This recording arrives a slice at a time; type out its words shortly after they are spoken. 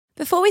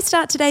Before we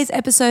start today's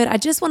episode, I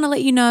just want to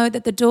let you know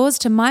that the doors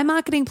to My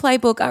Marketing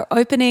Playbook are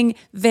opening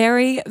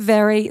very,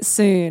 very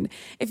soon.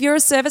 If you're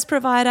a service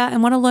provider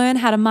and want to learn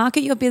how to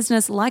market your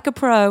business like a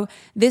pro,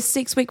 this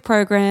 6-week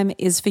program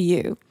is for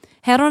you.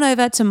 Head on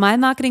over to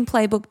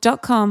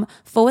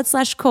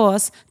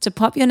mymarketingplaybook.com/course to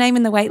pop your name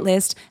in the wait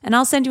list, and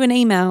I'll send you an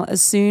email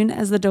as soon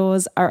as the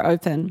doors are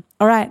open.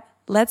 All right,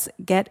 let's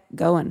get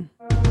going.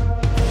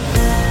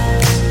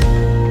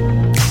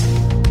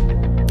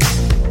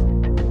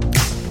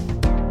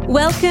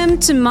 Welcome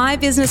to My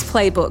Business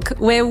Playbook,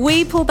 where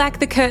we pull back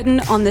the curtain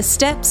on the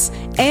steps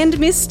and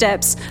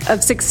missteps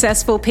of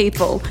successful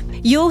people.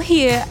 You'll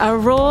hear a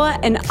raw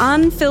and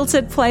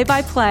unfiltered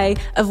play-by-play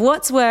of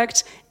what's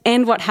worked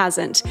and what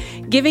hasn't,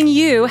 giving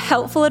you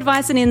helpful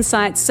advice and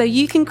insights so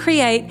you can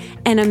create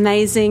an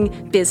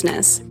amazing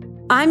business.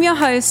 I'm your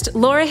host,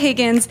 Laura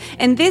Higgins,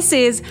 and this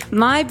is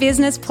My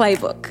Business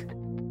Playbook.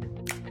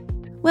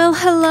 Well,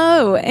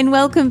 hello, and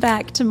welcome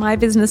back to My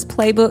Business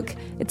Playbook.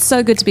 It's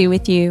so good to be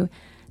with you.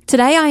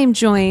 Today I am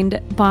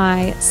joined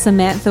by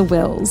Samantha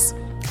Wills,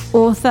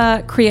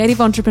 author, creative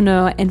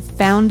entrepreneur, and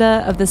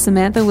founder of the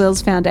Samantha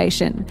Wills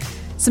Foundation.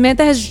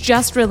 Samantha has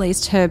just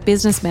released her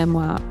business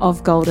memoir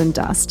of Golden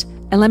Dust.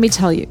 And let me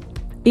tell you,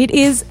 it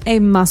is a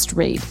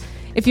must-read.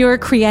 If you're a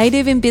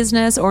creative in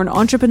business or an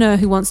entrepreneur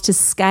who wants to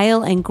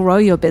scale and grow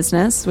your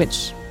business,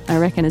 which I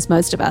reckon is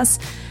most of us,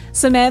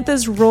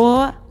 Samantha's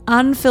raw,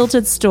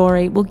 unfiltered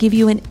story will give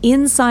you an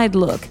inside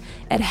look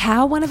at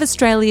how one of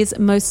Australia's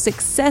most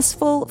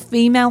successful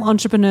female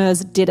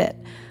entrepreneurs did it.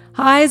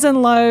 Highs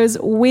and lows,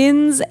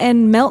 wins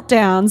and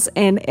meltdowns,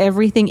 and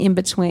everything in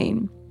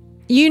between.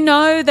 You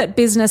know that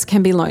business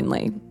can be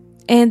lonely.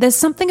 And there's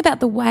something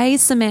about the way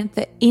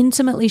Samantha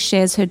intimately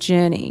shares her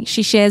journey.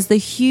 She shares the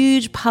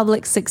huge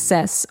public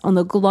success on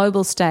the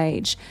global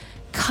stage,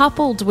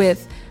 coupled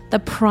with the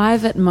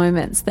private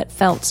moments that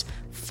felt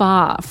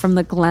far from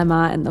the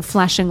glamour and the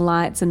flashing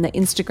lights and the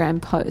Instagram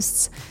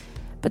posts.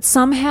 But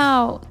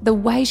somehow the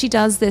way she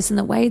does this and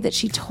the way that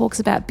she talks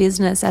about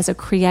business as a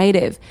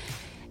creative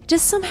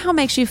just somehow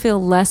makes you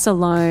feel less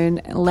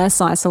alone,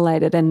 less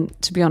isolated, and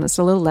to be honest,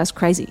 a little less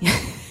crazy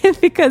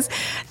because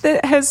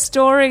her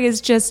story is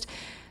just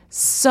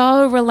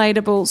so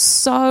relatable,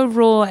 so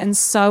raw, and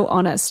so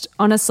honest.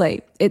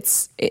 Honestly,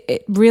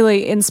 it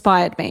really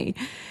inspired me.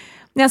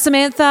 Now,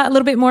 Samantha, a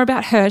little bit more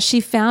about her.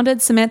 She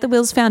founded Samantha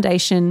Wills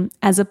Foundation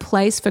as a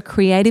place for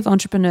creative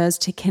entrepreneurs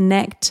to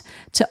connect,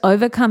 to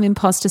overcome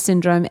imposter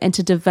syndrome, and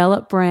to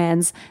develop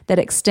brands that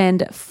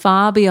extend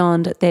far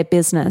beyond their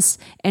business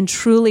and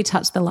truly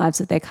touch the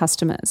lives of their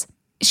customers.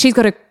 She's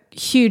got a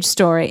huge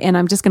story, and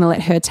I'm just going to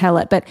let her tell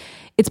it, but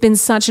it's been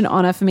such an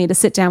honor for me to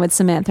sit down with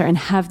Samantha and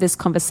have this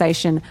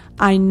conversation.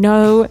 I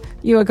know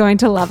you are going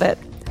to love it.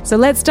 So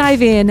let's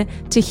dive in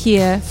to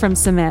hear from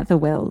Samantha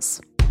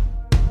Wills.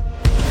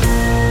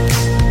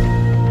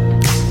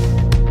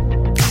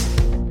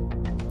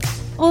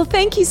 Well,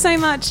 thank you so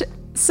much,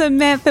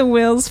 Samantha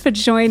Wills, for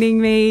joining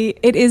me.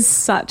 It is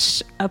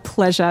such a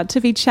pleasure to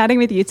be chatting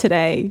with you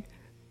today.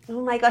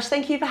 Oh my gosh,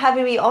 thank you for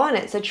having me on.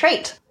 It's a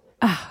treat.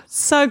 Oh,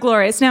 so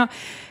glorious. Now,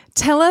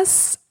 tell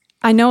us,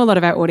 I know a lot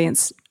of our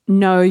audience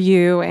know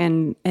you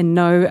and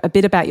know a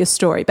bit about your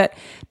story, but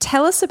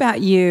tell us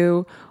about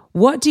you.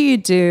 What do you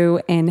do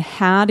and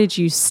how did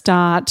you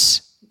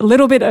start? A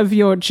little bit of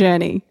your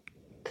journey.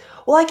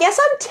 Well, I guess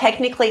I'm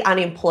technically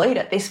unemployed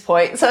at this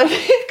point, so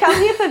I've come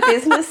here for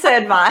business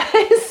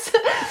advice.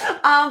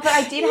 But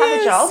I did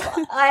have a job.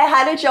 I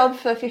had a job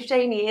for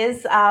 15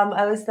 years.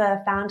 I was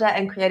the founder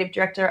and creative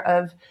director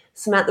of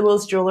Samantha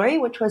Wills Jewelry,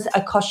 which was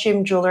a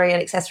costume jewelry and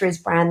accessories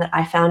brand that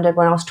I founded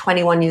when I was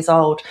 21 years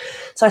old.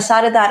 So I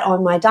started that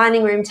on my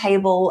dining room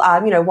table,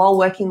 while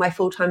working my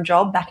full-time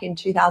job back in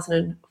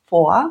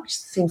 2004, which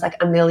seems like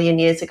a million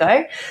years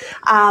ago,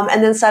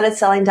 and then started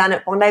selling down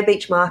at Bondi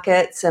Beach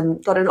markets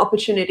and got an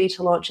opportunity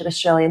to launch at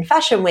Australian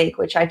Fashion Week,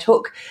 which I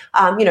took,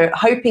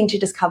 hoping to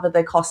just cover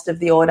the cost of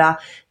the order,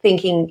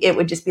 thinking it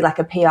would just be like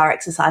a PR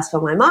exercise for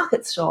my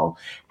market stall,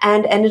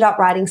 and ended up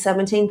writing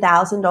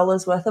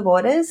 $17,000 worth of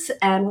orders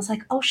and was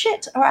like, oh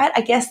shit, all right,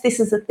 I guess this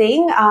is a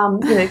thing,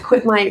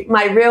 quit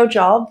my real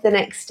job the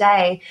next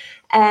day.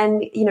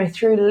 And,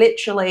 through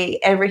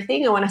literally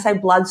everything, and when I say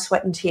blood,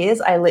 sweat and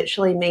tears, I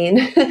literally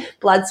mean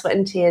blood, sweat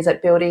and tears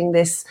at building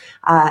this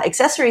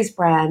accessories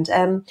brand.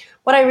 And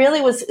what I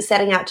really was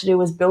setting out to do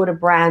was build a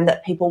brand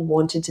that people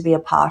wanted to be a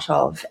part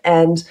of.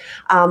 And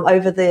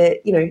over the,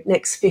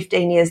 next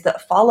 15 years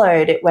that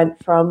followed, it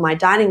went from my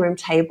dining room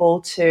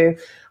table to,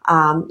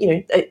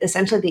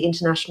 essentially the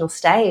international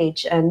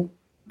stage. And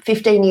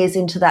 15 years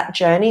into that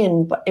journey,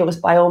 and it was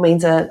by all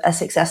means a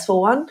successful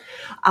one,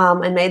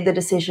 I made the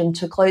decision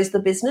to close the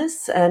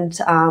business, and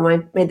I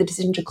made the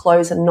decision to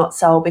close and not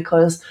sell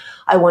because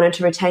I wanted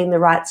to retain the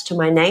rights to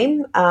my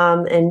name,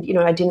 and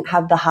I didn't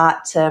have the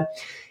heart to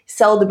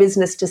sell the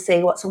business to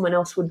see what someone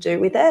else would do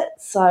with it.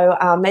 So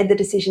made the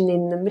decision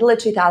in the middle of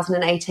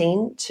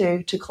 2018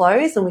 to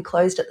close, and we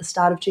closed at the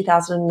start of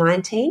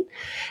 2019.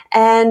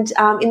 And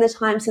in the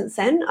time since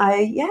then,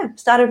 I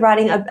started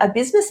writing a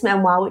business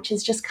memoir, which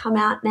has just come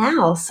out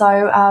now.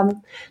 So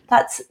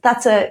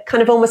that's a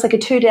kind of almost like a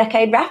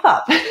 2-decade wrap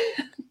up.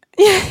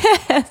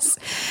 Yes.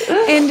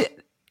 And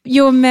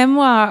your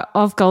memoir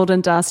of Golden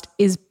Dust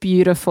is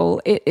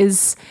beautiful. It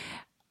is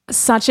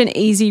such an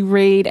easy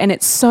read, and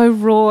it's so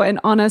raw and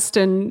honest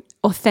and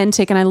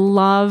authentic. And I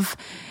love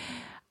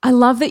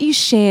that you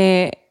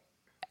share,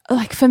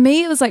 like for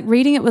me, it was like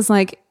reading it was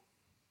like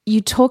you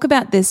talk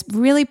about this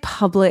really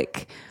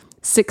public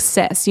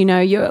success. You know,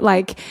 you're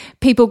like,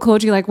 people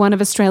called you like one of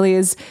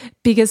Australia's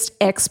biggest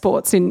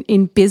exports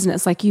in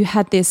business. Like you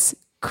had this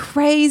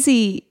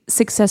crazy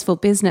successful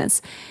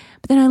business.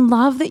 But then I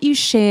love that you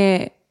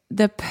share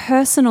the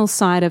personal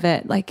side of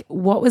it, like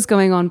what was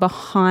going on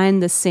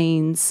behind the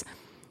scenes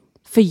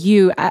for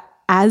you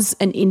as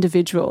an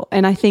individual.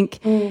 And I think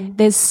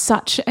there's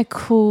such a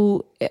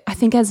cool, I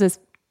think as a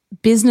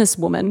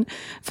businesswoman,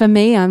 for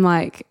me, I'm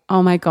like,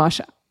 oh my gosh,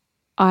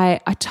 I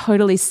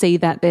totally see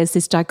that there's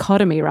this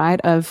dichotomy, right,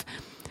 of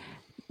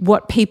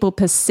what people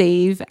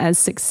perceive as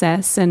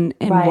success and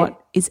right.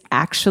 what is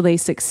actually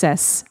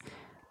success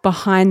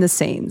behind the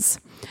scenes.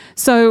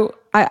 So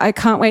I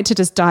can't wait to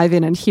just dive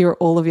in and hear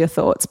all of your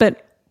thoughts.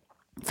 But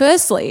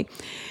firstly,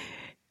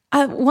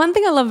 one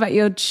thing I love about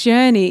your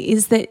journey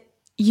is that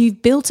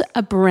you've built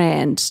a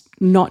brand,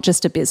 not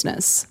just a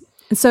business.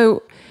 And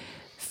so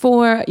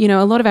for,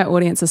 a lot of our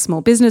audience are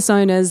small business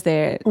owners,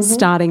 they're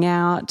starting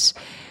out.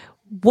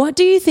 What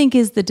do you think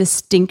is the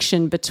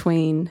distinction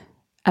between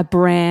a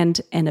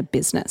brand and a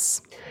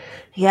business?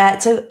 Yeah,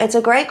 it's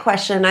a great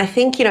question. I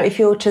think, if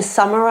you were to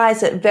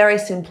summarize it very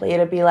simply,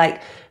 it'd be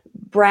like,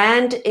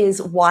 brand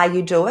is why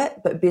you do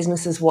it, but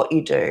business is what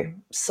you do.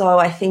 So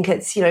I think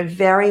it's,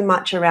 very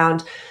much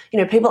around,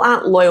 people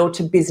aren't loyal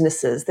to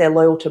businesses, they're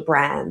loyal to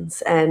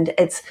brands. And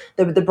it's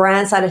the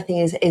brand side of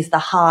things is the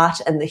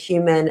heart and the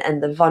human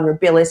and the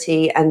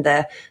vulnerability and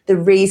the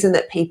reason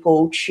that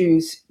people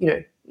choose,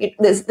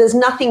 there's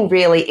nothing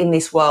really in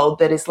this world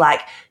that is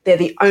like they're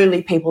the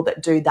only people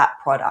that do that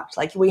product.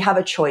 Like we have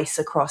a choice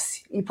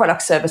across your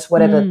product, service,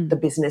 whatever the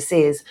business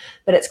is,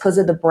 but it's because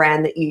of the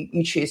brand that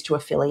you choose to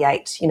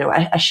affiliate,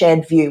 a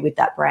shared view with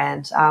that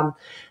brand. And,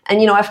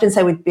 I often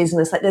say with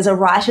business, like there's a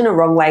right and a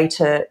wrong way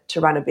to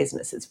run a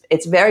business.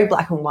 It's very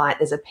black and white.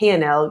 There's a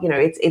P&L,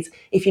 it's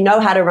if you know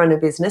how to run a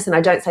business, and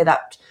I don't say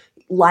that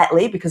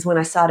lightly, because when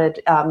I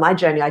started my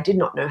journey, I did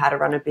not know how to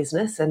run a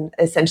business and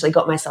essentially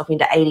got myself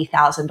into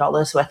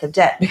 $80,000 worth of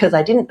debt because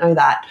I didn't know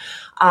that.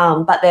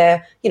 But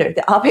there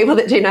are people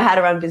that do know how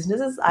to run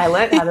businesses. I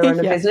learned how to run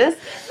a business.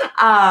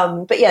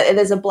 But yeah,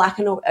 there's a right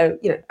and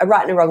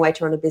a wrong way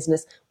to run a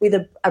business. With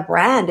a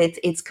brand,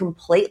 it's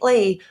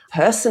completely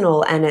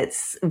personal and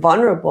it's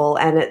vulnerable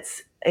and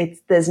it's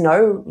there's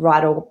no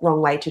right or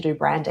wrong way to do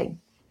branding.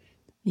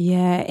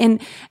 Yeah,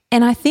 and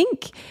I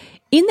think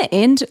in the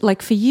end,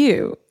 like for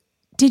you,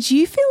 did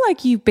you feel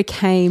like you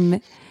became,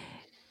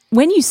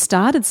 when you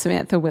started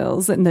Samantha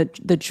Wills and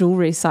the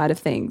jewelry side of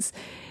things,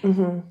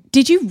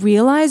 did you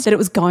realize that it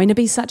was going to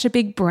be such a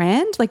big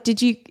brand? Like,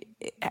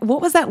 what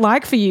was that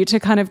like for you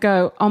to kind of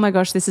go, oh my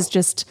gosh, this is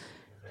just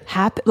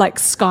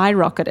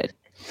skyrocketed?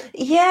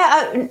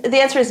 Yeah, the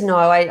answer is no.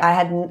 I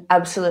had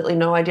absolutely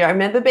no idea. I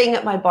remember being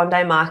at my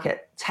Bondi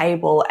Market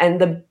table,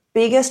 and the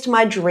biggest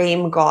my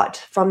dream got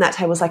from that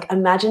table was like,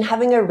 imagine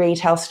having a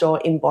retail store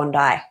in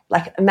Bondi.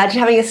 Like, imagine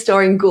having a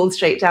store in Gould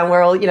Street down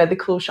where all, the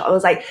cool shop.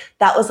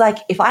 That was like,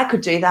 if I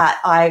could do that,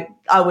 I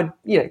would,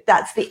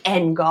 that's the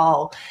end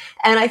goal.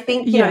 And I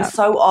think,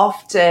 so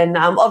often,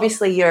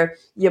 obviously your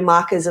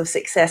markers of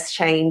success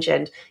change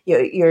and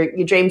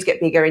your dreams get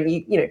bigger,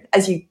 and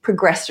as you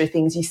progress through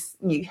things,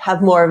 you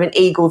have more of an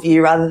eagle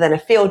view rather than a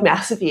field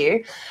mouse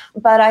view.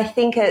 But I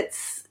think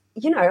it's,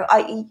 you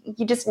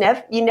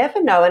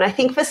never know. And I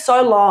think for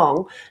so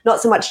long, not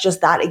so much just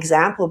that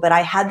example, but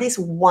I had this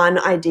one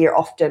idea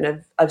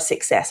often of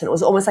success. And it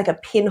was almost like a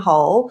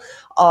pinhole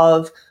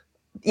of,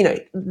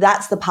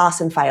 that's the pass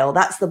and fail,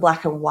 that's the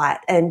black and white,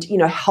 and,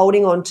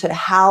 holding on to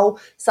how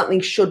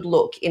something should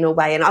look in a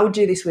way. And I would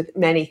do this with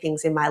many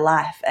things in my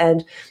life.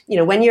 And,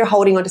 when you're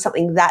holding on to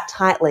something that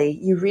tightly,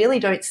 you really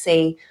don't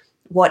see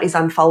what is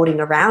unfolding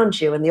around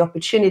you and the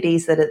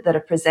opportunities that are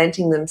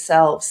presenting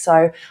themselves.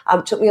 So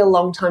it took me a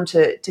long time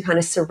to kind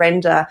of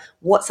surrender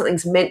what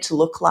something's meant to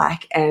look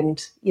like, and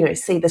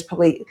see there's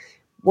probably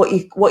what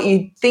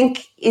you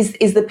think is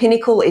the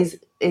pinnacle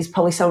is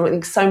probably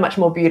something so much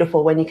more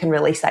beautiful when you can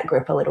release that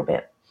grip a little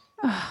bit.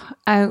 Oh,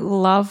 I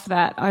love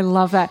that.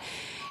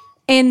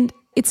 And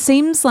it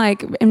seems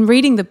like, in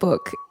reading the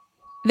book,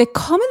 the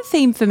common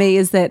theme for me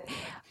is that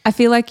I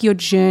feel like your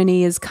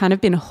journey has kind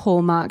of been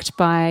hallmarked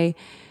by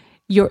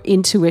your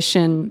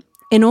intuition,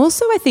 and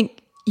also I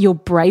think your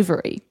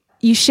bravery.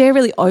 You share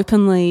really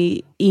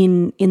openly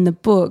in the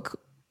book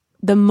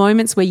the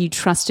moments where you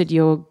trusted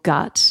your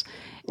gut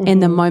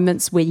and the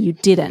moments where you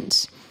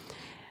didn't.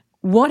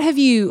 what have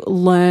you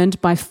learned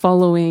by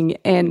following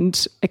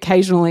and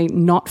occasionally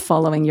not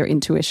following your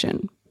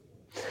intuition?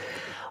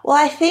 Well,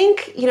 I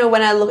think,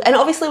 when I look, and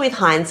obviously with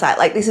hindsight,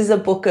 like this is a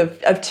book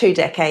of 2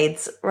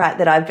 decades, right,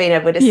 that I've been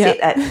able to sit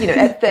at,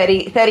 at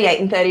 38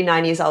 and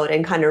 39 years old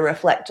and kind of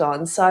reflect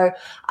on. So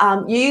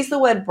you use the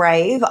word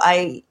brave.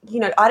 I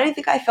don't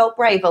think I felt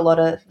brave a lot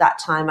of that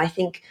time. I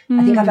think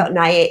I felt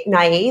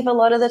naive a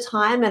lot of the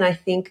time. And I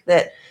think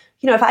that,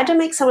 if I had to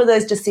make some of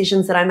those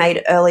decisions that I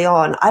made early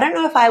on, I don't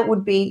know if I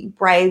would be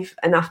brave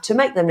enough to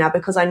make them now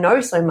because I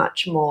know so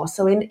much more.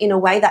 So in a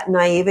way, that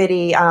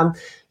naivety, I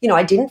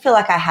didn't feel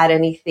like I had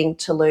anything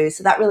to lose.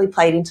 So that really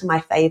played into my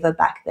favor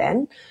back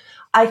then.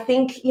 I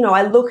think,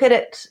 I look at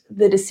it,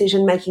 the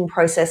decision-making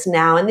process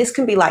now, and this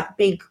can be like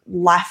big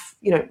life,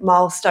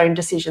 milestone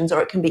decisions,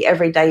 or it can be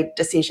everyday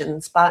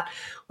decisions, but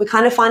we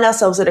kind of find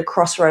ourselves at a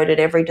crossroad at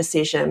every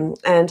decision.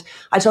 And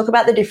I talk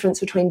about the difference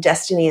between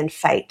destiny and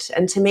fate.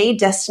 And to me,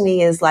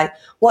 destiny is like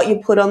what you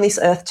put on this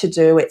earth to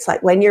do. It's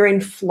like when you're in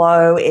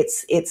flow,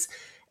 it's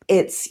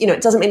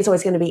it doesn't mean it's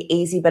always going to be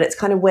easy, but it's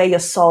kind of where your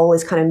soul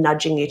is kind of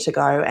nudging you to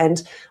go.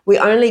 And we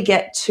only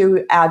get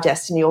to our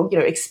destiny or,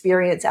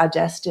 experience our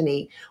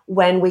destiny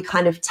when we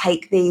kind of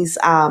take these,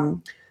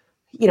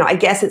 I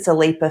guess it's a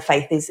leap of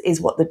faith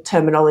is what the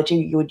terminology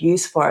you would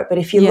use for it. But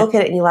if you look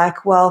at it and you're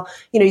like, well,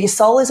 your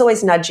soul is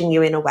always nudging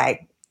you in a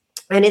way.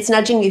 And it's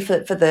nudging you for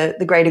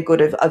the greater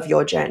good of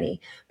your journey.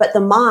 But the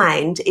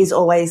mind is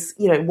always,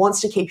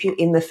 wants to keep you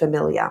in the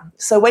familiar.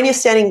 So when you're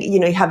standing,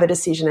 you have a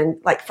decision and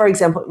like, for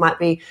example, it might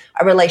be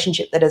a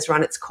relationship that has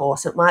run its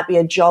course. It might be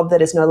a job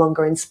that is no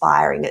longer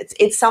inspiring.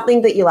 It's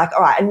something that you're like,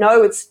 all right, I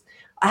know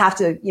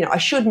I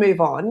should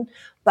move on,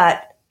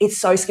 but it's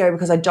so scary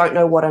because I don't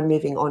know what I'm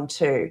moving on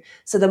to.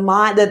 So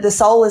the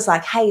soul is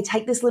like, hey,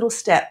 take this little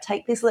step,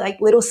 take this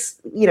little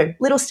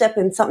step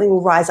and something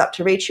will rise up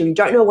to reach you. You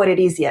don't know what it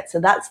is yet. So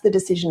that's the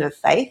decision of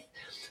faith.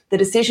 The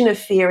decision of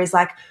fear is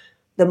like,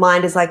 the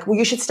mind is like, well,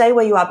 you should stay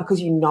where you are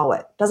because you know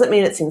it. Doesn't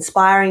mean it's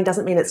inspiring,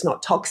 doesn't mean it's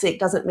not toxic,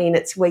 doesn't mean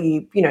it's where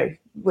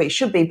where you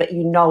should be, but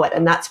you know it.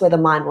 And that's where the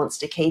mind wants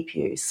to keep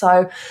you.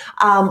 So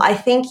I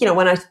think,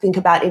 when I think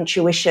about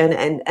intuition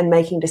and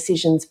making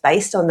decisions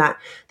based on that,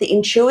 the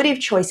intuitive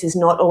choice is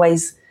not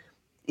always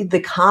the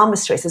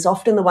calmest choice. It's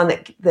often the one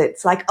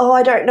that's like, oh,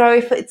 I don't know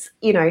if it's,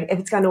 if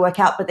it's going to work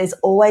out, but there's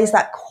always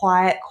that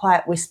quiet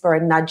whisper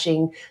and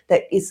nudging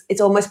that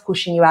it's almost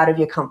pushing you out of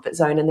your comfort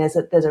zone. And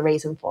there's a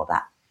reason for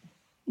that.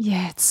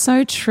 Yeah, it's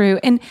so true.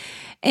 And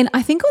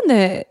I think on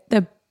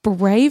the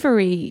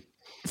bravery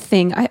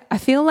thing, I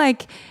feel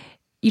like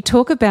you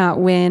talk about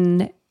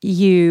when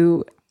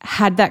you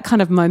had that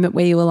kind of moment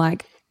where you were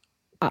like,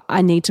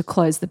 I need to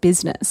close the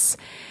business.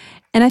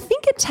 And I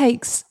think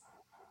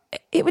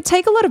it would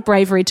take a lot of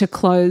bravery to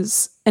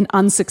close an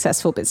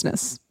unsuccessful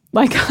business.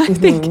 Like I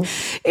think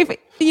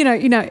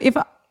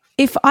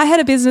if I had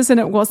a business and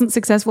it wasn't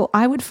successful,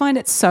 I would find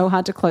it so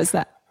hard to close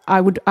that. I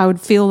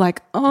would feel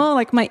like, oh,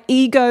 like my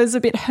ego's a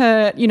bit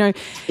hurt,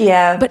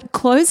 Yeah. But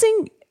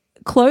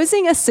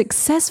closing a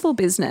successful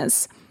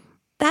business,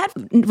 that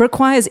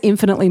requires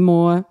infinitely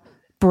more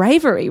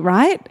bravery,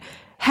 right?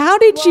 How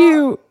did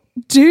you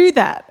do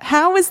that?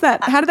 How did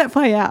that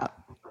play out?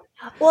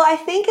 Well, I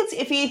think it's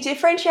if you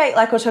differentiate,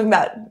 like we're talking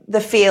about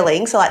the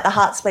feeling, so like the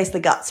heart space,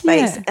 the gut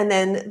space, and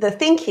then the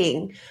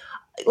thinking,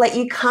 like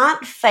you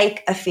can't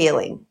fake a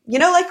feeling.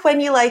 Like when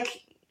you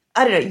like,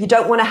 I don't know, you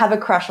don't want to have a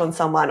crush on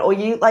someone, or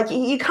you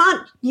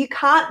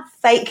can't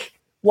fake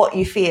what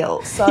you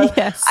feel. So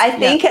yes, I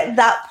think at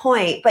that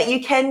point, but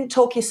you can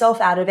talk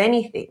yourself out of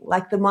anything.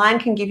 Like the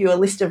mind can give you a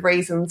list of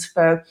reasons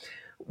for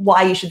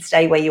why you should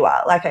stay where you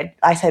are, like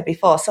I said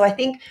before. So I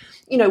think,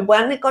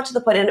 when it got to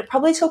the point, and it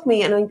probably took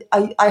me, and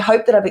I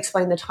hope that I've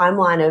explained the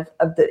timeline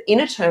of the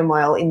inner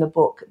turmoil in the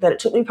book, that it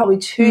took me probably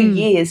 2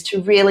 years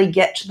to really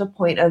get to the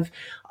point of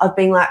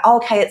being like, oh,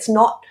 okay, it's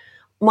not,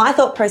 my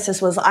thought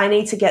process was I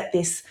need to get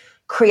this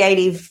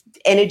creative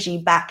energy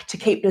back to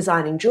keep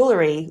designing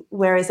jewelry,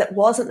 whereas it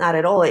wasn't that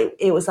at all.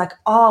 It was like,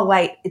 oh,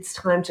 wait, it's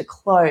time to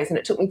close. And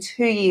it took me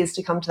 2 years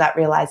to come to that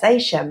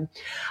realization.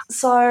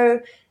 So,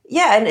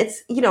 yeah, and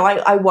it's,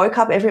 I woke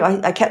up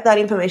I kept that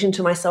information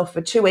to myself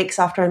for 2 weeks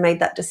after I made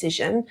that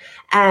decision.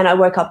 And I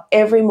woke up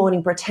every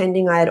morning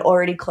pretending I had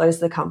already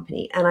closed the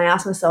company. And I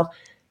asked myself,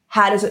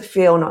 how does it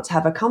feel not to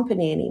have a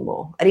company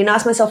anymore? I didn't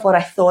ask myself what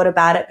I thought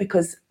about it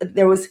because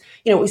there was,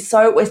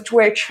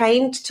 we're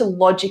trained to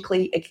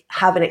logically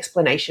have an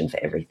explanation for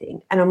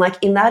everything. And I'm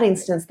like, in that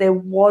instance, there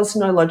was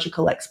no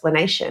logical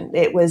explanation.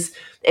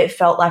 It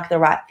felt like the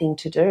right thing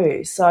to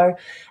do. So,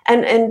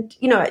 and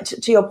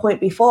to your point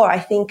before, I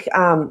think,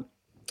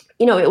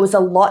 it was a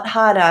lot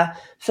harder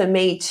for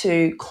me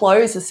to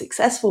close a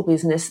successful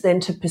business than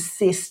to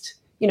persist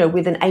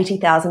with an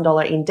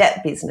 $80,000 in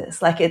debt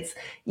business. Like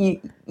you'd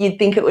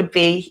think it would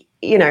be,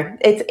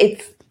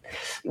 it's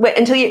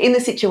until you're in the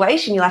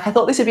situation, you're like, I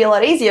thought this would be a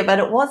lot easier, but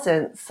it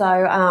wasn't.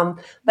 So,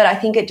 but I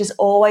think it just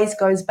always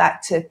goes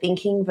back to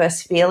thinking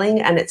versus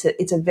feeling. And it's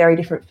a very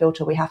different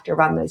filter we have to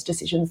run those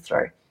decisions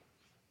through.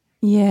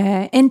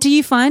 Yeah. And do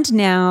you find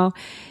now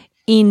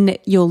in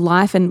your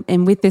life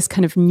and with this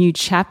kind of new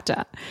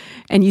chapter,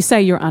 and you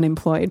say you're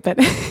unemployed, but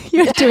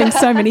you're doing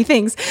so many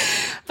things.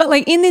 But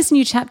like in this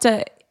new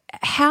chapter,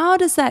 how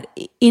does that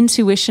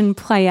intuition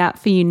play out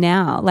for you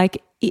now?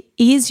 Like,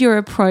 is your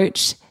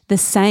approach the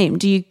same?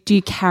 Do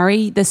you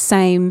carry the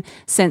same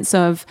sense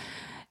of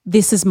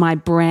this is my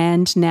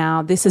brand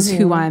now? This is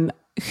who I'm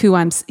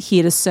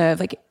here to serve.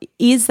 Like,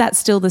 is that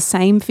still the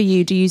same for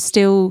you? Do you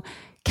still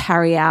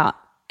carry out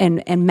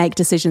and make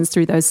decisions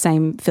through those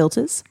same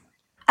filters?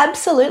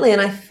 Absolutely.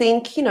 And I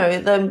think,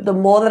 the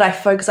more that I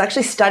focus, I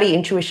actually study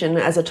intuition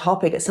as a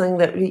topic. It's something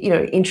that,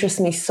 interests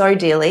me so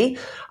dearly.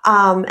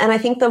 And I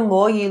think the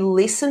more you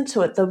listen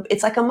to it,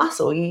 it's like a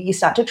muscle. You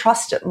start to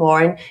trust it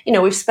more.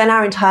 And, we've spent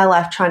our entire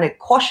life trying to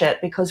quash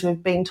it because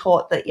we've been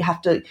taught that you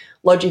have to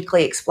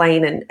logically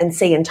explain and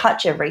see and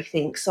touch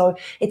everything. So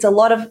it's a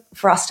lot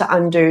for us to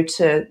undo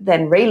to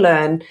then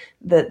relearn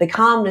the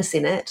calmness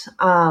in it.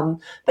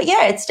 But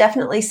yeah, it's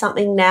definitely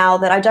something now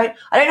that I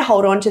don't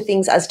hold on to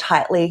things as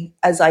tightly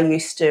as I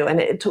used to. And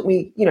it took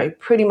me,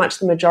 pretty much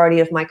the majority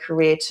of my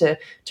career to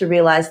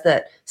realize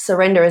that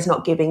surrender is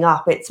not giving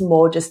up. It's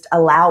more just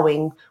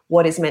allowing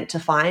what is meant to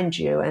find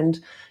you. And,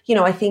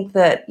 I think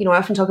that, I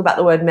often talk about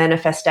the word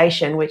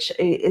manifestation, which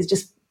is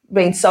just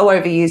been so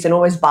overused and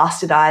almost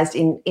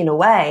bastardized in a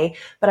way.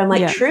 But I'm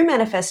like, true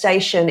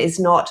manifestation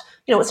is not,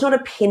 it's not a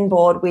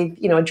pinboard with,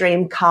 a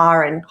dream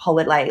car and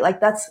holiday.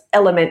 Like, that's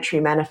elementary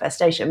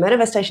manifestation.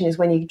 Manifestation is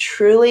when you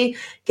truly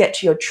get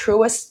to your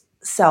truest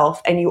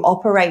self and you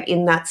operate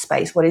in that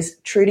space, what is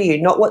true to you,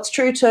 not what's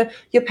true to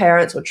your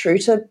parents or true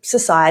to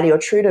society or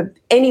true to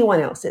anyone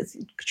else. It's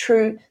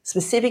true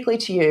specifically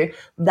to you.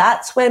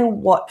 That's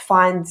when what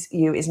finds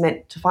you is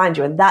meant to find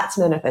you. And that's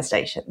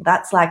manifestation.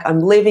 That's like, I'm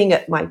living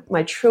at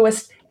my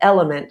truest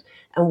element,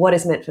 and what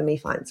is meant for me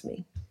finds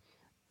me.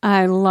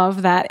 I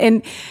love that.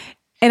 And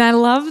I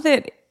love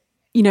that,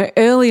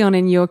 early on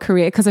in your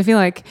career, because I feel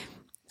like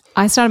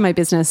I started my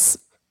business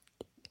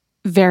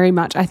very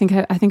much. I think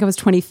I was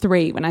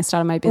 23 when I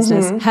started my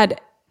business.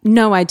 Had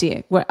no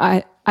idea what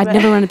I'd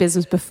never run a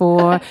business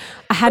before.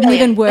 I hadn't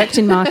even worked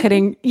in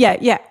marketing.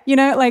 Yeah.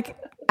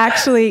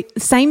 Actually,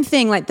 same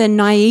thing. Like the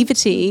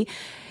naivety.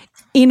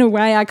 In a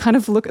way, I kind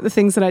of look at the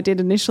things that I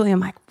did initially. I'm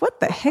like, what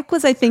the heck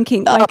was I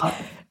thinking? But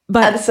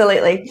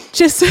absolutely.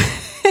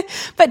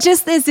 But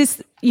there's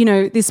this,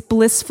 this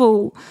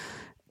blissful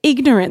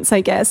ignorance, I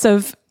guess,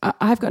 of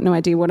I've got no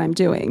idea what I'm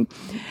doing.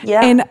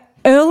 Yeah. And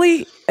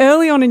early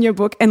on in your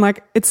book, and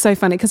like, it's so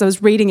funny because I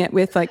was reading it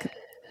with like,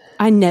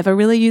 I never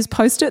really use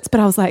Post-its, but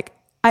I was like,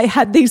 I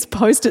had these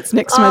Post-its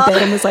next to my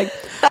bed and was like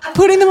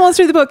putting them all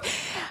through the book.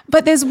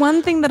 But there's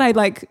one thing that I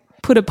like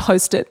put a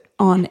Post-it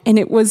on, and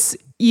it was,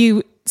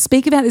 you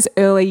speak about this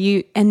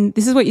early, and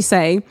this is what you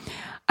say: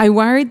 I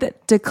worried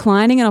that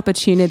declining an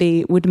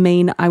opportunity would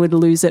mean I would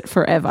lose it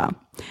forever.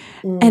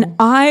 And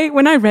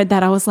when I read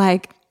that, I was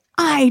like,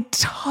 I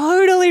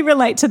totally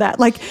relate to that.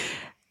 Like,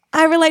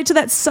 I relate to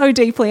that so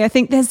deeply. I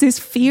think there's this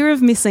fear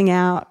of missing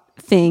out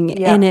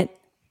thing, and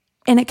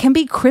it can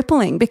be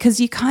crippling because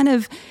you kind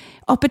of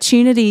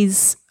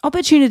opportunities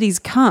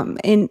come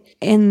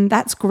and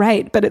that's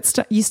great,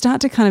 but you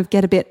start to kind of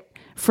get a bit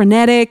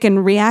frenetic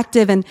and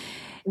reactive and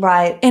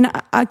right. And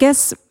I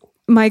guess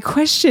my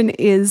question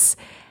is,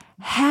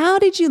 how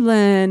did you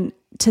learn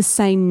to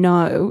say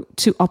no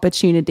to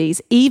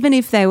opportunities, even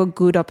if they were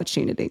good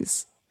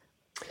opportunities?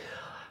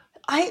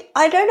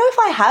 I don't know if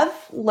I have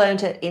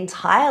learned it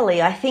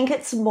entirely. I think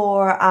it's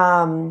more,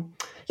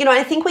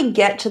 I think we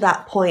get to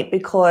that point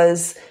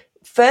because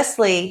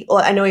firstly, or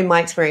I know in my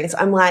experience,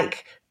 I'm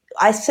like,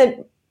 I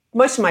spent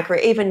most of my career,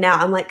 even now,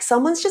 I'm like,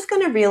 someone's just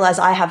going to realize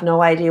I have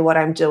no idea what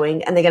I'm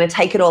doing and they're going to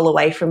take it all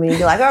away from me and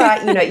be like, all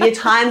right, your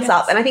time's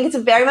up. And I think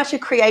it's very much a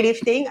creative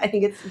thing. I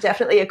think it's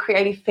definitely a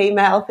creative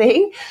female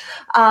thing.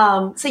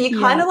 So you're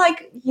kind of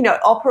like,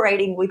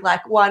 operating with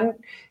like one,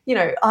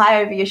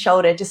 eye over your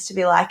shoulder just to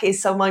be like,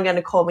 is someone going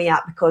to call me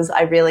out because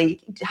I really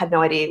had no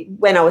idea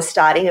when I was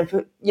starting?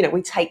 And,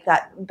 we take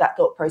that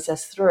thought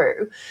process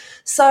through.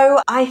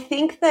 So I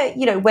think that,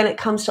 when it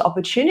comes to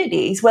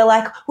opportunities, we're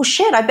like, well,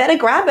 shit, I better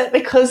grab it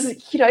because,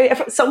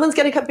 if someone's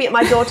going to be at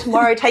my door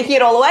tomorrow taking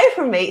it all away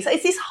from me. So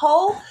it's this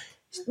whole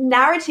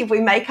narrative we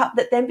make up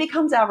that then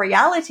becomes our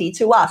reality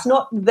to us,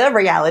 not the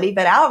reality,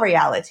 but our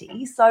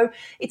reality. So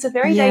it's a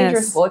very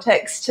dangerous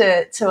vortex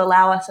to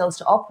allow ourselves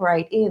to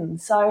operate in.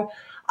 So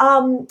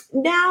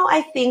now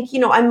I think,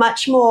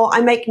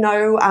 I make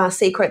no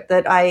secret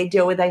that I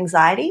deal with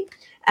anxiety.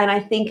 And I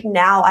think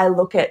now I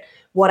look at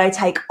what I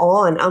take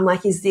on. I'm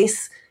like, is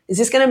this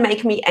going to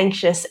make me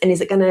anxious? And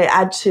is it going to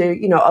add to,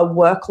 a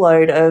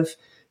workload of,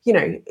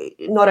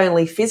 not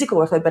only physical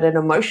workload, but an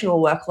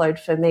emotional workload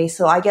for me.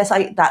 So I guess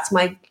that's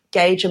my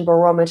gauge and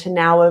barometer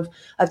now of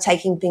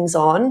taking things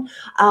on.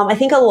 I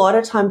think a lot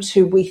of time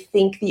too, we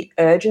think the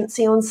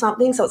urgency on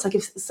something. So it's like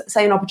if,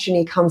 say, an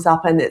opportunity comes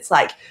up and it's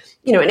like,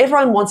 you know, and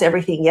everyone wants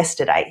everything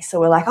yesterday. So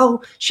we're like,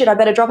 oh, shit, I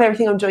better drop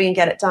everything I'm doing and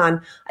get it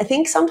done. I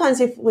think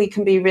sometimes if we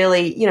can be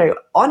really, you know,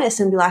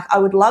 honest and be like, I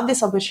would love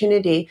this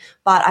opportunity,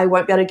 but I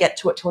won't be able to get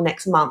to it till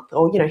next month,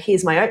 or, you know,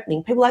 here's my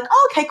opening. People are like,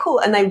 oh, okay, cool.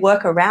 And they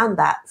work around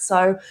that.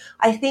 So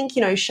I think,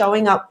 you know,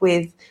 showing up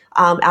with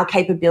our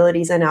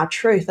capabilities and our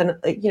truth, and,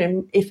 you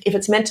know, if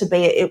it's meant to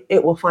be,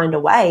 it will find a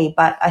way.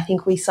 But I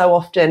think we so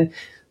often,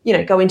 you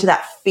know, go into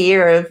that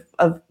fear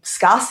of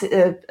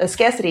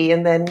scarcity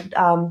and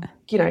then,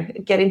 you know,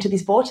 get into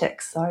this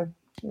vortex. So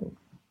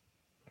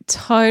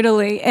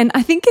totally. And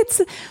I think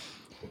it's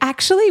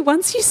actually,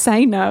 once you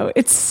say no,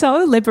 it's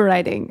so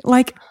liberating.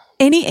 Like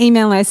any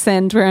email I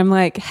send where I'm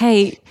like,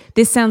 hey,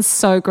 this sounds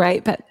so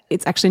great, but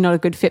it's actually not a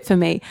good fit for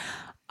me,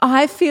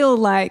 I feel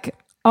like,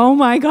 oh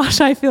my gosh,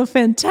 I feel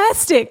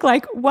fantastic.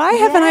 Like, why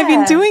haven't I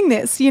been doing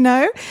this? You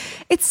know,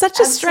 it's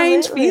such a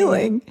strange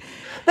feeling.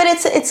 But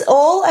it's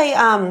all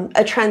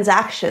a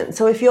transaction.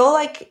 So if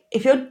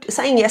you're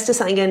saying yes to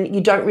something and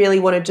you don't really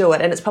want to do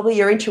it, and it's probably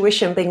your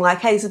intuition being like,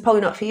 hey, this is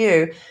probably not for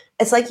you,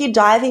 it's like you're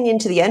diving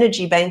into the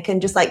energy bank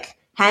and just like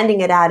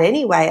handing it out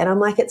anyway. And I'm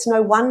like, it's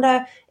no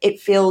wonder it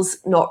feels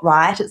not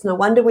right. It's no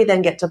wonder we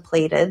then get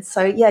depleted.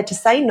 So yeah, to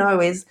say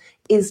no is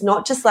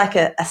not just like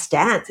a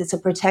stance, it's a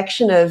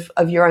protection of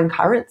your own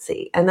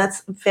currency. And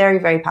that's very,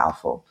 very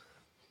powerful.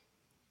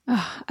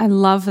 Oh, I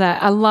love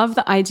that. I love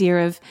the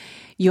idea of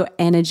your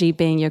energy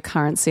being your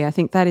currency. I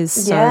think that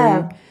is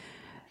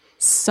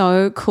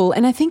so cool.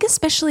 And I think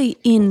especially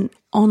in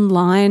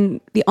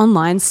the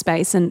online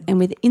space and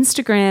with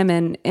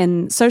Instagram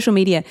and social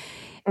media,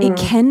 it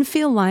can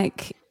feel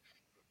like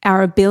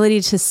our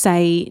ability to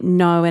say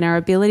no and our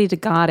ability to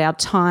guard our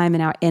time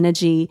and our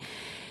energy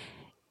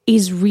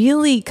is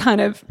really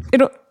kind of,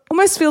 it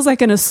almost feels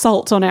like an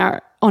assault on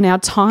our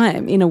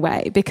time in a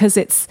way, because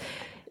it's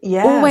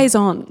always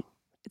on.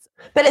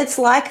 But it's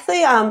like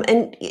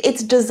and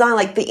it's designed,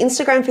 like the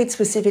Instagram feed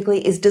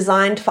specifically is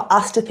designed for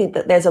us to think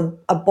that there's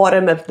a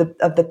bottom of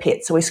the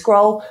pit. So we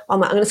scroll,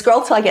 I'm going to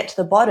scroll till I get to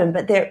the bottom,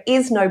 but there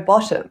is no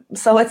bottom.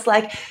 So it's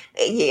like,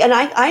 and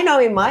I know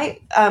in my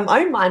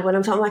own mind when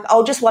I'm like,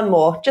 oh, just one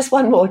more.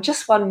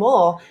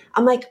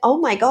 I'm like, oh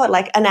my God,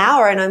 like an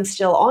hour and I'm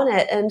still on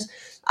it. And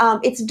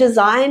it's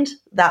designed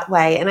that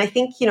way. And I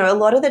think, you know, a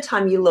lot of the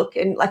time you look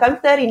and like I'm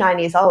 39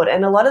 years old,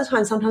 and a lot of the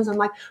time sometimes I'm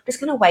like, I'm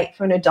just going to wait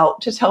for an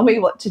adult to tell me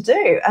what to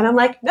do. And I'm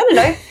like, no,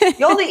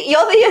 you're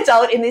the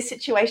adult in this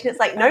situation. It's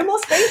like, no more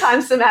screen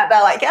time, Samantha,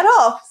 like get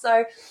off.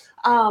 So,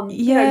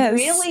 you know,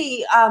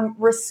 really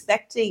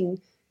respecting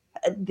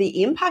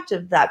the impact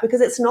of that, because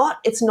it's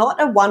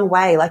not a one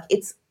way, like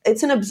it's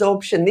an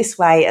absorption this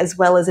way as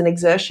well as an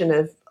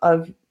exertion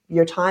of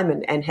your time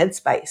and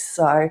headspace.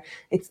 So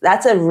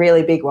that's a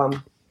really big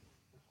one.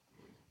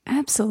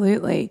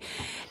 Absolutely.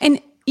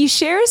 And you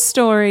share a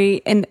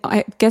story, and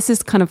I guess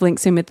this kind of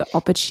links in with the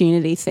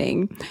opportunity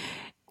thing.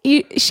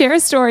 You share a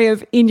story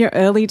of in your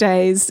early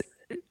days,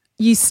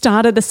 you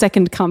started a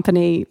second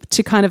company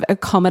to kind of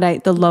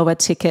accommodate the lower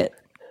ticket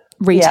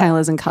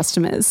retailers and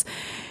customers.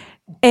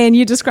 And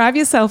you describe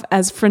yourself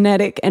as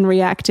frenetic and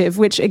reactive,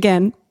 which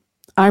again,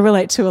 I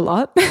relate to a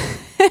lot.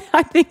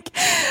 I think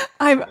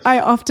I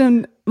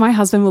often, my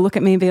husband will look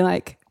at me and be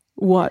like,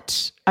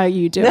 what are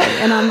you doing?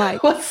 And I'm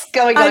like, what's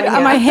going on here?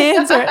 My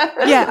hands are,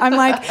 I'm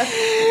like,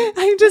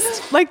 I'm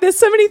just like, there's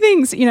so many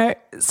things, you know.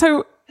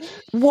 So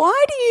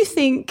why do you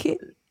think,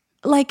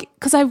 like,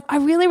 because I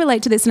really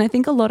relate to this, and I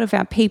think a lot of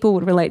our people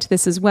would relate to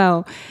this as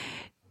well.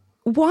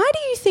 Why do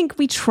you think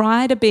we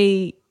try to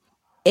be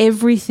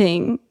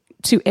everything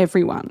to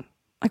everyone?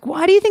 Like,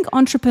 why do you think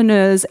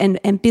entrepreneurs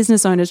and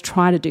business owners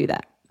try to do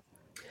that?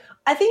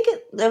 I think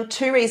there are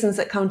two reasons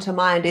that come to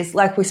mind is,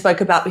 like we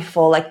spoke about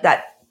before, like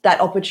that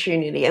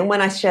opportunity. And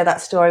when I share that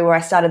story where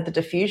I started the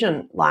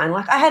diffusion line,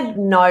 like I had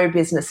no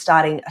business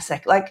starting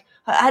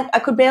I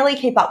could barely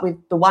keep up with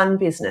the one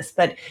business,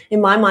 but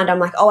in my mind, I'm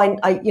like, oh,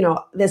 I you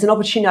know, there's an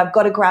opportunity. I've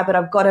got to grab it.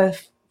 I've got to,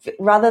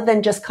 rather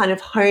than just kind of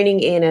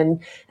honing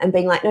in and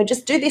being like, no,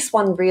 just do this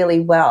one really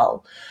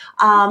well.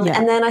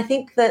 And then I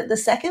think that the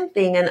second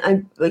thing,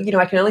 and you know,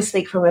 I can only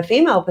speak from a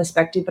female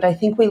perspective, but I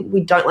think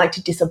we don't like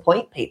to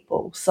disappoint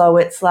people. So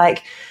it's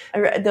like,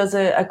 there's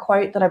a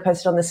quote that I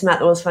posted on the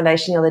Samantha Wills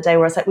Foundation the other day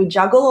where it's like, we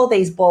juggle all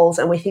these balls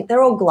and we think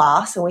they're all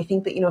glass, and we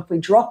think that, you know, if we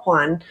drop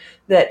one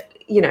that,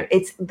 you know,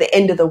 it's the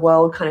end of the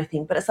world kind of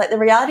thing. But it's like the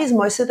reality is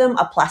most of them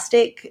are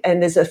plastic,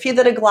 and there's a few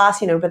that are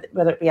glass, you know,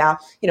 whether it be our,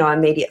 you know, our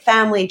immediate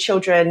family,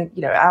 children,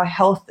 you know, our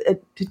health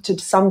to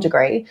some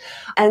degree.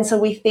 And so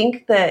we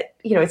think that,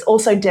 you know, it's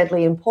also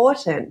deadly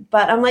important.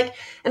 But I'm like,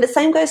 and the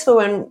same goes for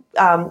when,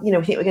 you know,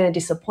 we think we're going to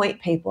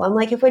disappoint people. I'm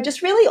like, if we're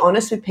just really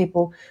honest with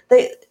people,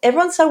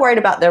 everyone's so worried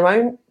about their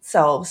own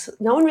selves.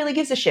 No one really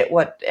gives a shit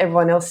what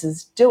everyone else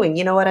is doing.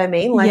 You know what I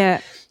mean?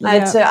 Like I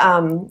had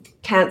to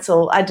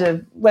cancel.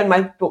 When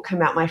my book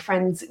came out, my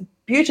friends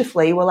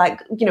beautifully were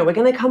like, you know, we're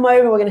going to come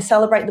over, we're going to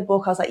celebrate the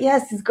book. I was like,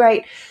 yes, this is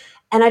great.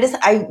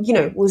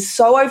 And was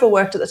so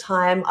overworked at the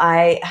time.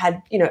 I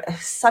had,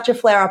 such a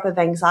flare up of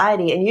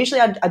anxiety, and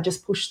usually I'd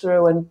just push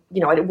through, and,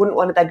 I wouldn't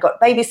want it. They'd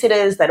got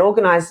babysitters, they'd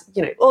organize,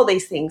 all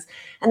these things.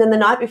 And then the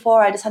night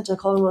before, I just had to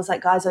call them. I was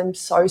like, guys, I'm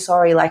so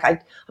sorry. Like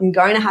I'm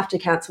going to have to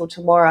cancel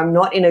tomorrow. I'm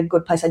not in a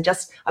good place.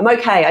 I'm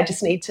okay. I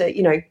just need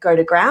to, go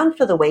to ground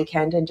for the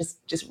weekend and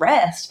just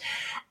rest.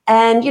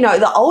 And,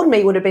 the old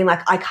me would have been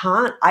like, I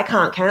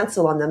can't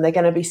cancel on them. They're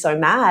going to be so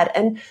mad.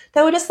 And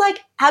they were just like,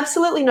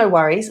 absolutely no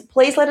worries.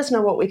 Please let us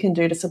know what we can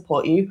do to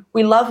support you.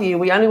 We love you.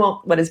 We only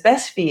want what is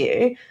best for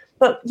you.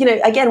 But,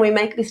 again, we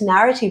make this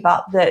narrative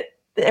up that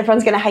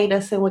everyone's going to hate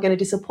us and we're going to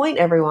disappoint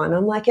everyone.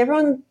 I'm like,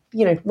 everyone,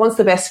 wants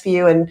the best for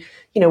you. And,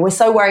 we're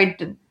so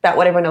worried about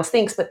what everyone else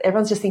thinks, but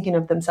everyone's just thinking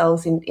of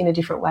themselves in a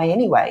different way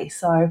anyway.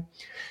 So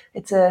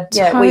it's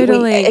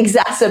totally. we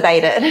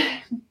exacerbate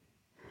it.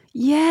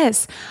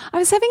 Yes. I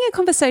was having a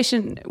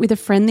conversation with a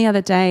friend the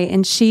other day,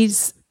 and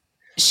she's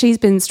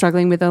been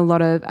struggling with a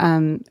lot of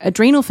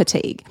adrenal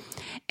fatigue,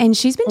 and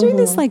she's been doing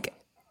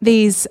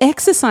these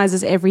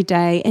exercises every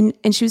day,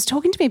 and she was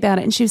talking to me about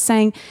it, and she was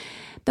saying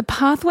the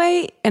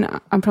pathway,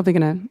 and I'm probably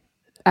going to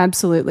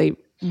absolutely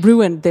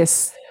ruin the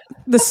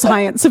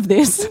science of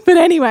this, but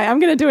anyway,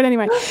 I'm going to do it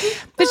anyway.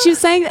 But she was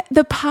saying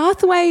the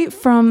pathway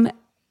from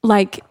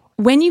like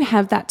when you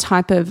have that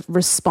type of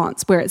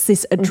response where it's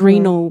this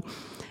adrenal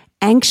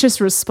anxious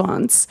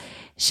response,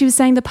 she was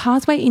saying the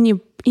pathway in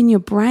your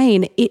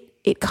brain,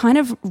 it kind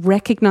of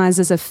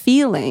recognizes a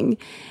feeling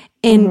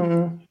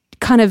and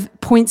kind of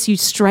points you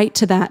straight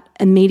to that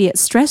immediate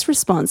stress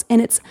response.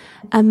 And it's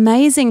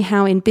amazing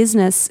how in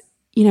business,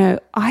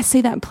 I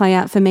see that play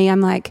out for me.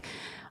 I'm like,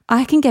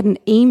 I can get an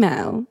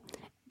email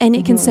and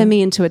it can send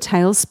me into a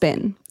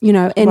tailspin,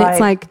 and it's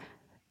like,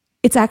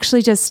 it's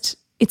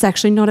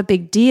actually not a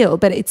big deal,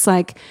 but it's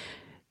like,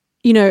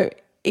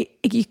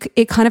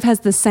 it kind of has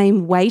the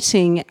same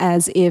weighting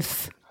as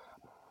if,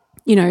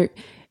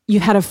 you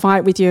had a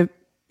fight with your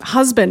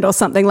husband or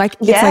something. Like,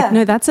 it's like,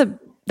 no, that's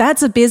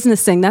a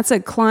business thing. That's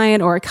a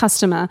client or a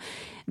customer.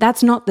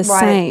 That's not the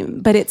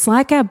same. But it's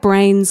like our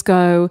brains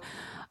go,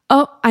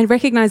 oh, I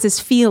recognize this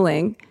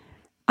feeling.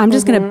 I'm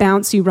just going to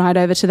bounce you right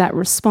over to that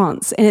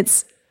response. And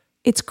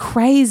it's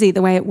crazy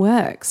the way it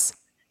works.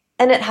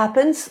 And it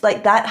happens,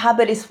 like that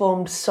habit is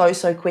formed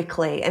so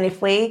quickly. And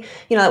if we,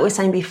 like we were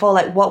saying before,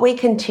 like what we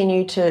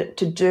continue to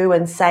do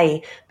and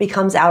say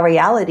becomes our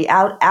reality,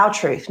 our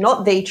truth,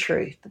 not the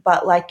truth.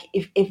 But like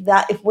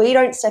if we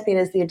don't step in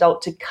as the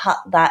adult to cut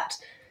that,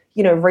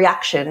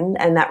 reaction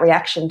and that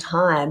reaction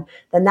time,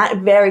 then that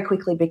very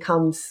quickly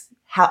becomes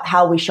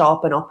how we show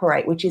up and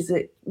operate, which is,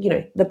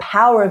 the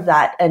power of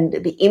that and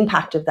the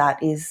impact of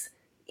that is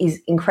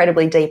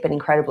incredibly deep and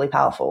incredibly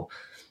powerful.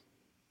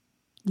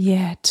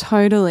 Yeah,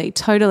 totally.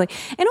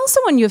 And also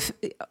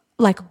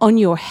on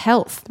your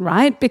health,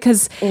 right?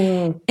 Because,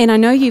 and I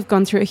know you've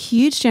gone through a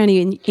huge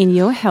journey in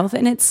your health,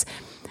 and it's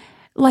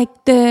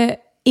like the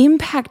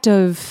impact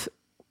of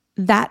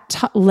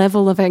that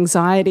level of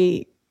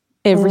anxiety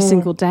every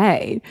single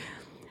day.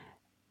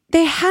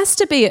 There has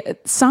to be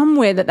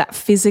somewhere that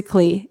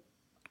physically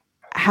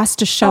has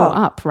to show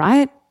up,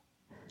 right?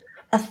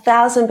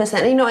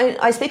 1,000%.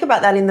 I speak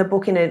about that in the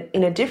book in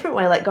a different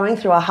way, like going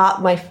through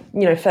my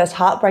first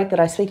heartbreak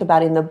that I speak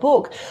about in the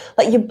book.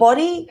 Like your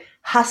body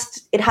has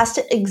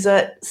to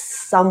exert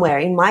somewhere.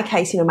 In my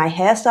case, my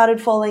hair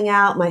started falling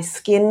out, my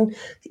skin,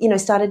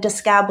 started to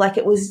scab. Like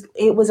it was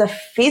a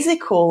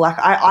physical, like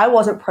I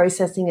wasn't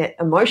processing it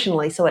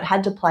emotionally, so it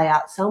had to play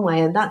out some way.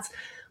 And that's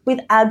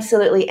with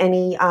absolutely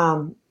any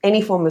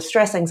form of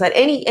stress,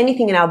 anxiety,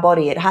 anything in our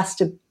body, it has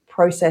to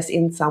process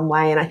in some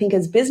way. And I think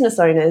as business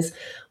owners,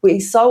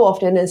 we so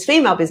often, as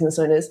female business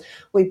owners,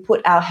 we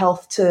put our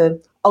health to,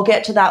 I'll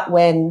get to that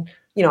when,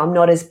 I'm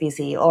not as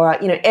busy, or,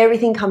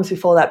 everything comes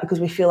before that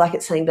because we feel like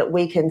it's something that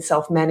we can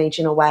self-manage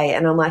in a way.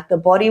 And I'm like, the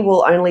body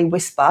will only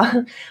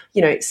whisper,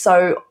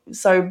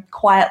 so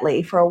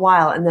quietly for a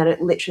while, and then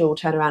it literally will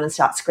turn around and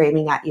start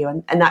screaming at you.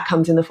 And that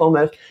comes in the form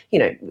of,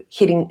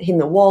 hitting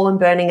the wall and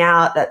burning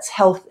out. That's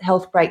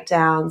health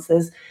breakdowns.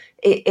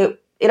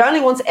 It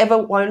only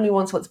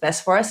wants what's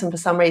best for us, and for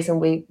some reason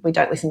we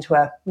don't listen to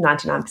her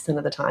 99%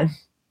 of the time.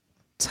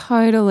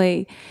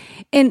 Totally.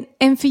 And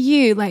for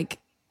you, like,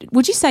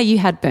 would you say you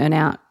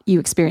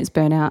experienced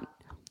burnout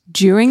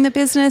during the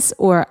business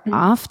or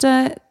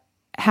after?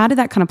 How did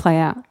that kind of play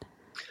out?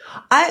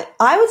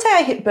 I would say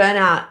I hit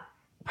burnout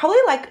probably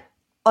like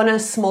on a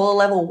smaller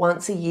level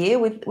once a year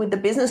with the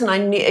business, and I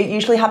knew it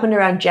usually happened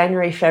around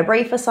January,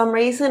 February for some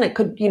reason. It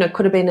could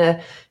have been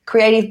a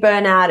creative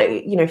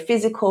burnout,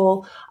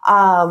 physical,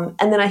 and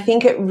then I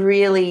think it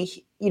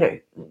really,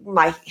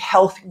 my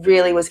health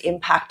really was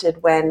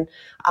impacted when,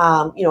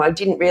 I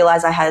didn't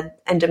realize I had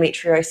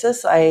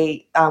endometriosis.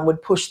 I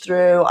would push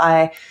through.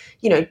 I,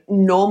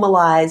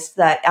 normalized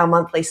that our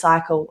monthly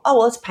cycle, oh,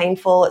 well, it's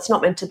painful. It's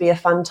not meant to be a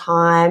fun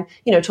time,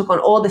 took on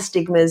all the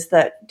stigmas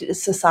that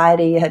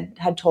society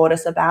had taught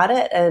us about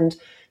it, and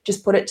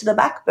just put it to the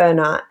back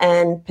burner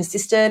and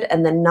persisted,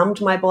 and then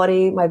numbed my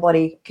body. My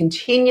body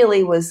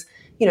continually was,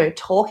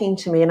 talking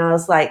to me, and I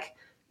was like,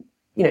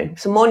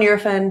 some more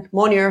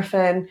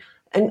Nurofen,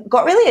 and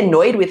got really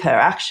annoyed with her,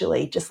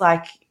 actually, just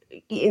like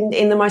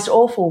in the most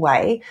awful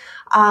way.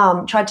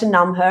 Tried to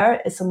numb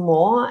her some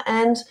more.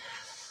 And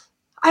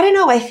I don't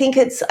know, I think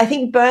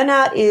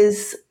burnout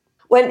is,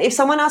 if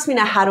someone asks me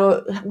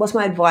now what's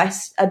my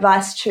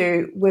advice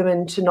to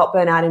women to not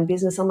burn out in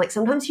business, I'm like,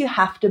 sometimes you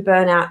have to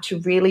burn out to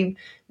really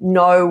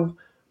know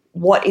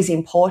what is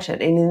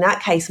important. And in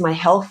that case, my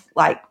health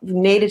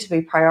needed to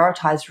be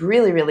prioritized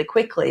really, really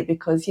quickly,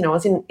 because, I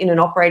was in an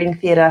operating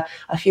theatre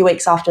a few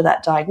weeks after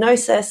that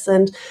diagnosis.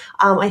 And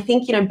I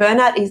think,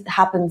 burnout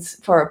happens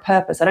for a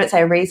purpose. I don't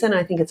say a reason.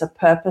 I think it's a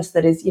purpose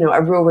that is,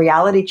 a real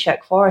reality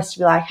check for us to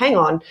be like, hang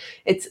on,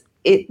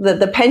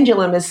 the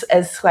pendulum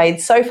has swayed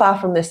so far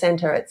from the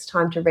center. It's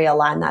time to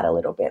realign that a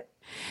little bit.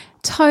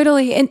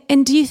 Totally.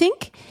 And do you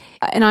think,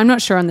 and I'm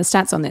not sure on the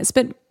stats on this,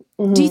 but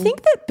do you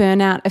think that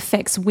burnout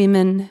affects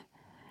women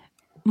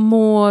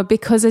more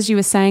because, as you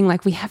were saying,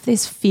 we have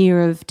this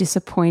fear of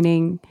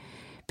disappointing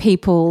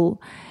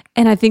people,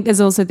 and I think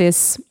there's also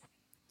this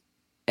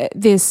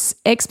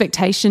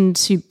expectation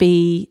to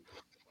be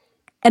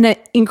an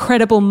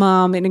incredible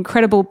mom, an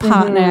incredible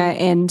partner,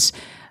 and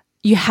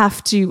you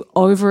have to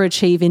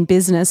overachieve in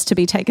business to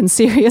be taken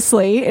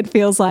seriously, it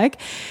feels like.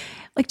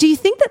 Do you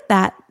think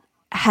that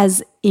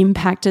has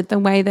impacted the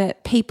way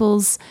that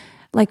people's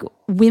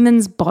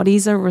women's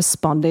bodies are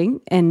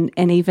responding, and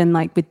even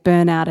with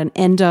burnout and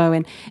endo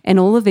and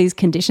all of these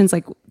conditions?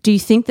 Do you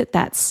think that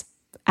that's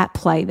at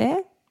play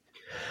there?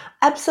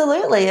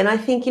 Absolutely. And I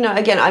think,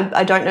 again,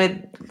 I don't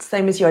know,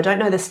 same as you, I don't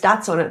know the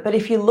stats on it, but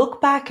if you look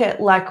back at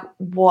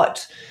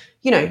what,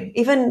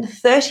 even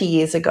 30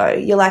 years ago,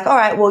 you're like, all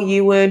right, well,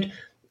 you would,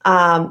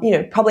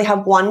 probably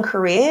have one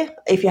career.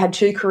 If you had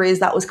two careers,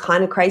 that was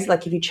kind of crazy.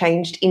 If you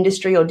changed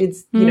industry or did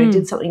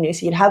something new,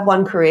 so you'd have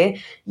one career,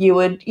 you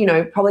would,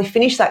 probably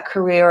finish that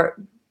career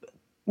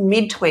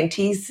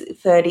mid-20s,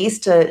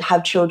 30s to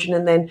have children,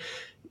 and then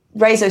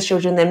raise those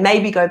children, then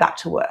maybe go back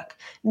to work.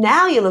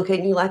 Now you look at it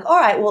and you're like, all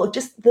right, well,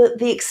 just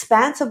the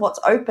expanse of what's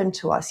open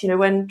to us,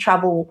 when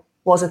travel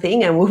was a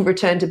thing and will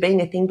return to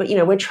being a thing, but,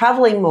 we're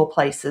traveling more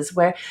places.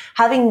 We're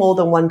having more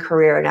than one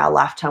career in our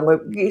lifetime.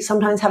 We're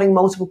sometimes having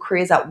multiple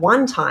careers at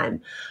one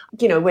time.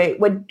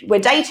 We're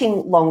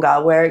dating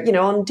longer. We're,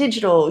 on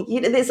digital.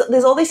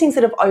 There's all these things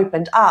that have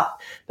opened up,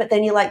 but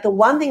then you're like, the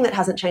one thing that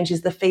hasn't changed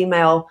is the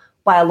female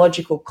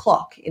biological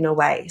clock, in a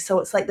way. So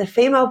it's like the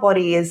female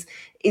body is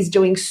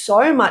doing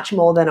so much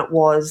more than it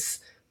was,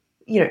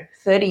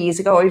 30 years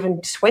ago or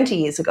even 20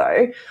 years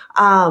ago.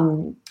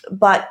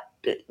 But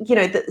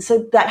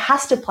so that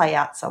has to play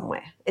out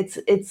somewhere. It's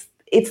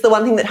the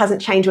one thing that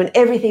hasn't changed when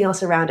everything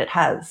else around it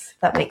has. If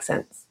that makes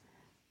sense.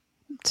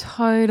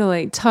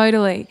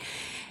 Totally.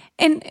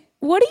 And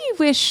what do you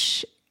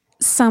wish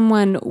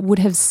someone would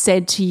have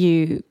said to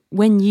you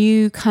when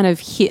you kind of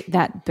hit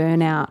that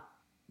burnout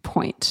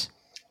point?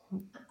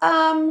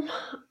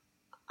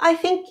 I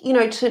think,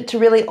 to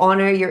really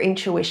honor your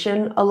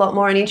intuition a lot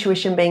more, and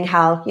intuition being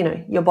how,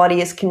 your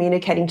body is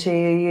communicating to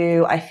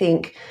you. I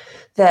think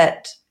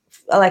that,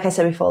 like I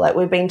said before,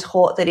 we've been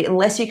taught that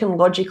unless you can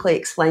logically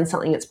explain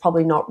something, it's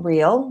probably not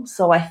real.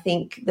 So I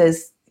think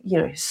there's,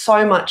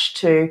 so much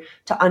to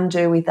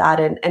undo with that,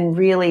 and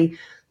really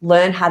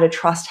learn how to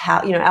trust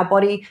how, our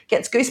body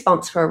gets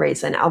goosebumps for a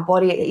reason. Our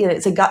body,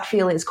 it's a gut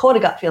feeling. It's called a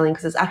gut feeling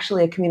because it's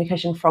actually a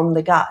communication from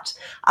the gut.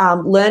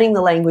 Learning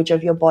the language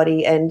of your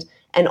body and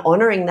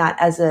honoring that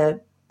as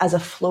a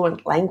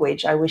fluent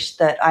language. I wish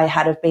that I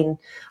had have been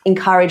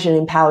encouraged and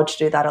empowered to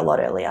do that a lot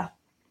earlier.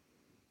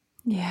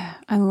 Yeah,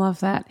 I love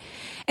that.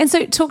 And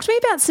so talk to me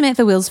about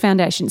Samantha Wills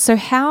Foundation. So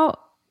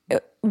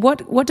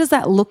what does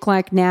that look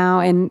like now?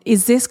 And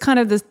is this kind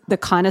of the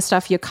kind of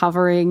stuff you're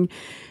covering?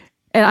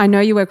 And I know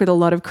you work with a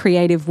lot of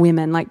creative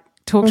women.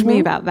 Talk to me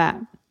about that.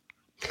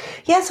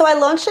 Yeah, so I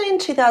launched it in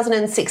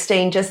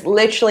 2016, just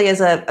literally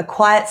as a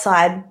quiet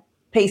side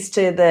piece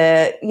to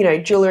the,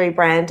 jewelry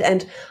brand.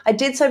 And I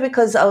did so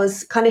because I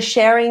was kind of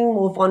sharing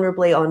more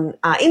vulnerably on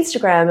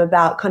Instagram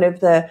about kind of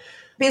the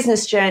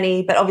business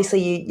journey, but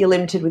obviously you're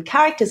limited with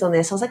characters on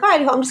there. So I was like, all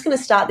right, I'm just going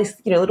to start this,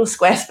 little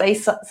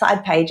Squarespace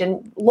side page,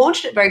 and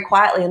launched it very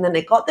quietly. And then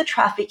it got the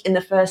traffic in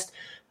the first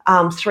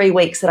 3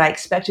 weeks that I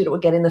expected it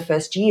would get in the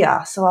first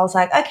year. So I was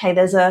like, okay,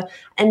 there's a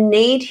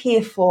need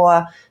here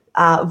for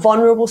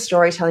vulnerable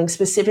storytelling,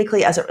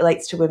 specifically as it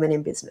relates to women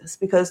in business,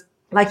 because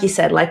like you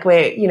said,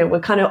 we're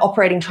kind of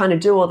operating, trying to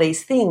do all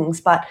these things,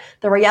 but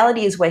the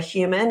reality is we're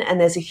human, and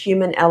there's a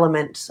human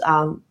element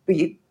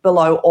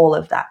below all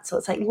of that. So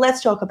it's like,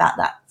 let's talk about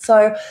that.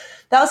 So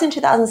that was in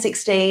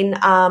 2016.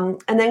 And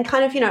then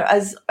kind of,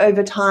 as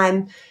over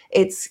time,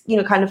 it's,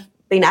 kind of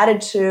been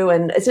added to,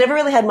 and it's never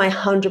really had my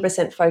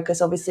 100%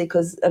 focus, obviously,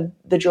 because of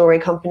the jewelry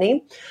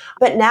company.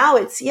 But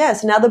now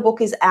so now the book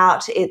is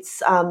out. It's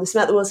the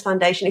Samantha Wills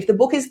Foundation. If the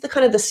book is the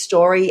kind of the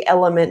story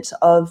element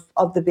of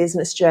the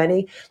business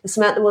journey, the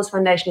Samantha Wills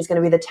Foundation is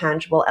going to be the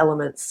tangible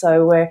elements.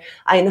 So we're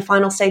in the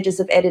final stages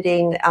of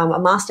editing a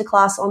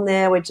masterclass on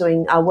there. We're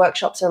doing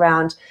workshops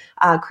around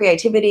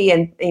creativity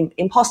and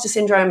imposter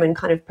syndrome and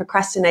kind of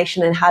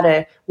procrastination and how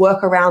to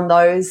work around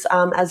those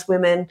as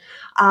women.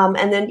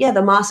 And then,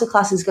 the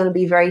masterclass is going to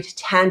be very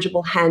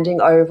tangible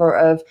handing over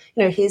of,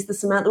 here's the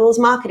Samantha Wills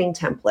marketing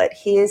template.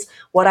 Here's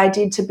what I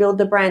did to build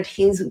the brand.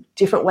 Here's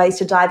different ways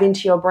to dive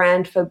into your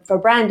brand for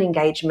brand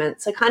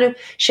engagement. So kind of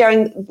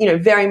sharing,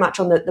 very much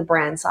on the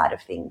brand side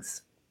of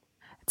things.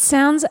 It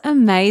sounds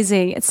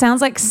amazing. It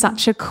sounds like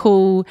such a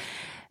cool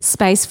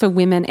space for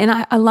women. And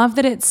I love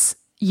that it's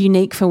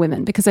unique for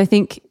women, because I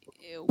think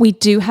we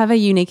do have a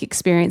unique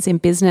experience in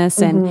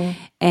business and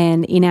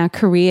in our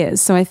careers.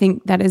 So I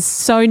think that is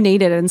so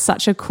needed and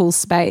such a cool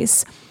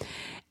space.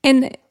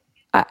 And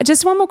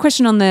just one more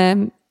question on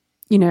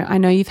I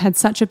know you've had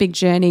such a big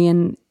journey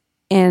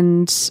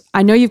and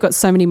I know you've got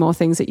so many more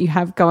things that you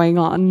have going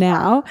on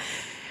now,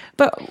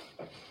 but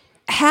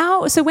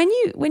so when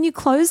you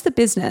close the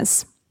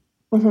business,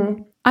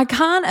 I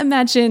can't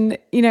imagine,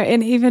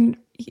 and even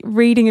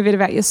reading a bit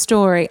about your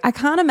story, I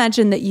can't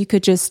imagine that you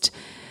could just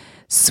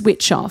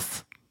switch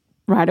off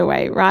right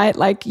away, right?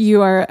 Like,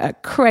 you are a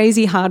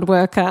crazy hard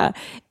worker,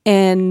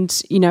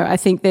 and I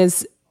think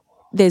there's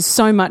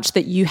so much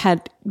that you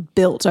had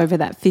built over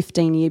that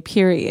 15-year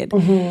period.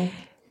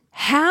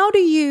 How do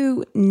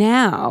you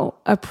now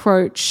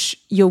approach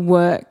your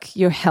work,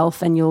 your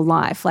health, and your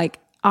life? Like,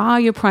 are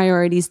your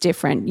priorities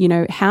different?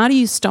 How do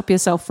you stop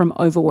yourself from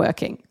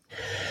overworking?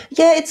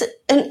 Yeah, it's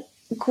a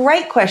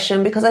great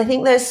question, because I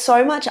think there's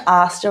so much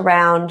asked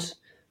around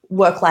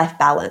work-life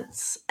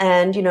balance.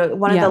 And,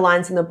 one of the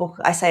lines in the book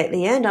I say at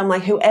the end, I'm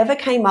like, whoever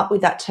came up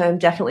with that term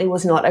definitely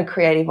was not a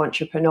creative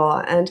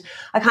entrepreneur. And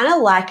I kind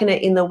of liken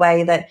it in the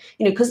way that,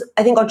 because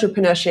I think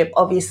entrepreneurship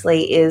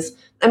obviously is,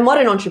 and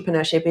modern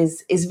entrepreneurship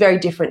is very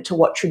different to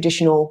what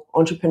traditional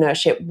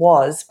entrepreneurship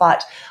was,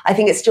 but I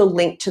think it's still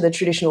linked to the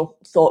traditional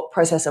thought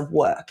process of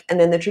work.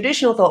 And then the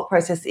traditional thought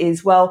process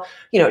is, well,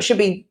 it should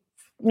be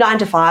 9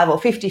 to 5 or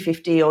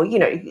 50-50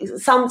 or,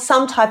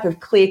 some type of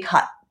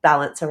clear-cut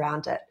balance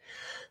around it.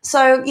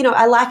 So,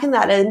 I liken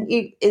that, and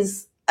it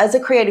is, as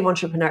a creative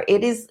entrepreneur,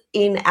 it is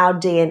in our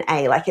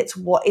DNA. Like, it's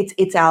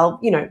our,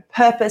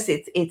 purpose.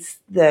 It's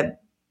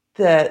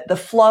the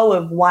flow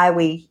of why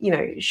we,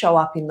 show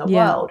up in the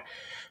world.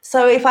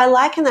 So if I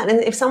liken that,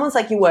 and if someone's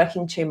like, you're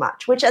working too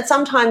much, which at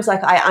sometimes,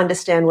 like, I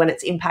understand when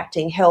it's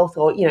impacting health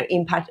or,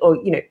 impact or,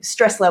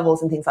 stress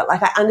levels and things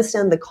like I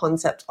understand the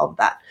concept of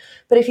that.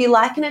 But if you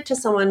liken it to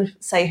someone,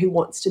 say, who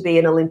wants to be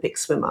an Olympic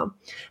swimmer,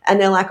 and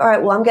they're like, all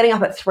right, well, I'm getting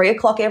up at 3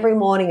 o'clock every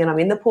morning and I'm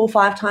in the pool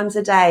 5 times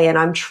a day and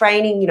I'm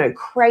training,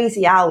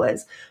 crazy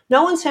hours.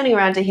 No one's turning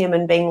around to him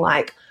and being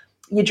like,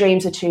 your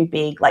dreams are too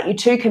big, like, you're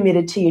too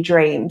committed to your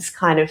dreams,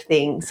 kind of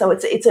thing. So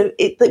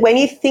when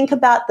you think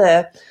about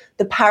the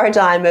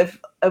paradigm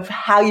of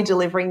how you're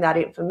delivering that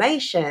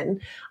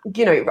information,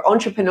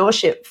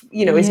 entrepreneurship,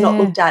 is not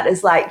looked at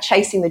as like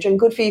chasing the dream.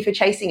 Good for you for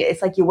chasing it.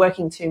 It's like you're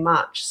working too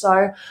much.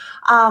 So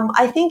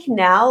I think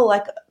now,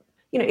 like,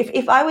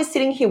 if I was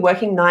sitting here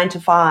working 9 to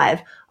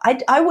 5,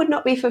 I would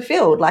not be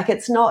fulfilled. Like,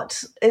 it's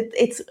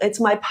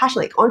my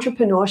passion. Like,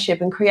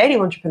 entrepreneurship and creative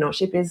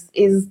entrepreneurship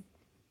is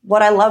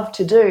what I love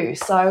to do.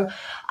 So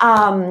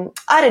I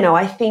don't know.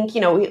 I think,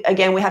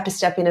 again, we have to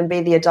step in and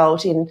be the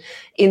adult in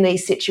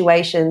these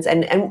situations.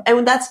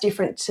 And that's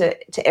different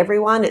to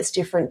everyone. It's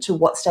different to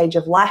what stage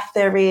of life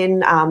they're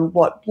in,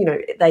 what,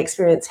 they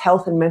experience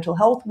health and mental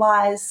health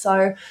wise.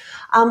 So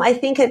I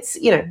think it's,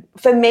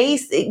 for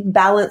me,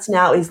 balance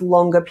now is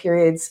longer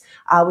periods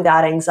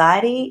without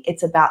anxiety.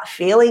 It's about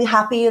feeling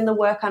happy in the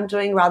work I'm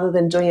doing rather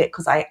than doing it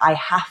because I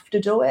have to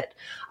do it.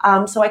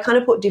 So I kind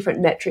of put different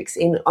metrics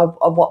in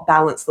of what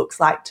balance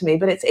looks like to me,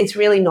 but it's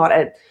really not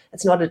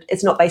it's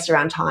not based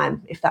around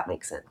time, if that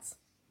makes sense.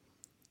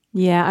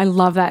 Yeah, I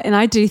love that. And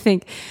I do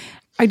think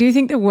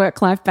the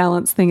work-life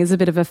balance thing is a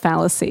bit of a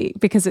fallacy,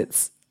 because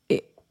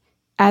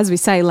as we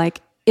say,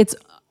 like, it's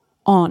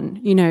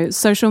on,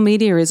 social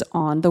media is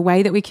on. The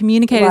way that we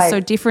communicate is so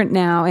different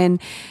now, and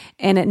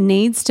it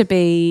needs to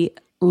be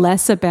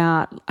less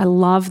about, I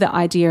love the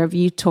idea of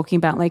you talking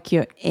about, like,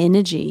 your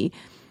energy.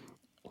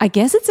 I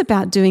guess it's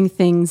about doing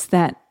things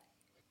that,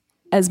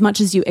 as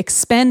much as you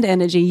expend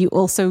energy, you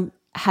also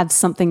have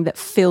something that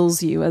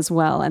fills you as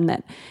well, and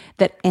that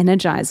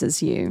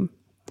energizes you.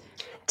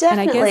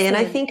 Definitely. And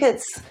I think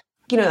it's,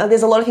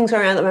 there's a lot of things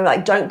going around that maybe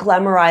like, don't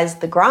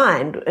glamorize the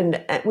grind,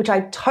 and which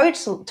I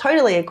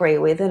totally agree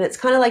with. And it's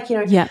kind of like,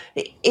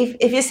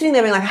 if you're sitting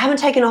there being like, I haven't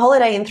taken a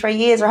holiday in 3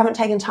 years, or I haven't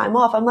taken time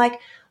off, I'm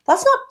like,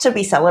 that's not to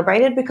be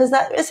celebrated, because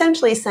that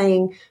essentially is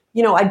saying,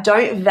 I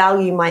don't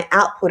value my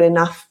output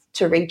enough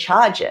to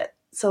recharge it.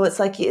 So it's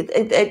like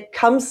it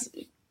comes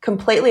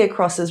completely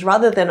across as,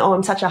 rather than, oh,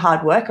 I'm such a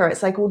hard worker,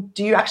 it's like, well,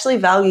 do you actually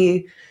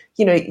value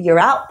your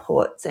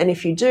outputs. And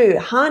if you do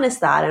harness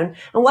that, and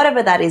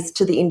whatever that is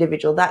to the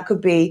individual, that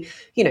could be,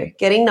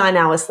 getting 9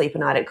 hours sleep a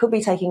night. It could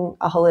be taking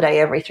a holiday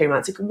every 3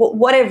 months,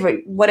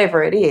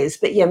 whatever it is.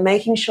 But yeah,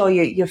 making sure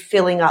you're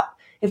filling up.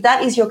 If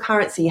that is your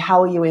currency,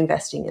 how are you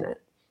investing in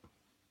it?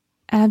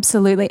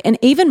 Absolutely. And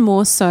even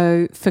more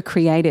so for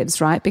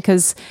creatives, right?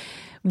 Because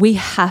we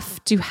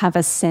have to have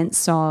a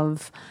sense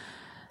of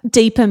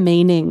deeper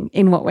meaning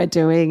in what we're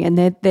doing. And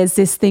there's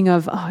this thing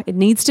of, it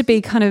needs to be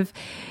kind of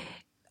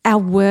our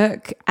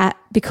work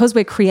because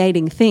we're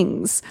creating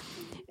things.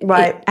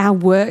 Right. Our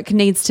work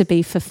needs to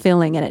be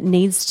fulfilling and it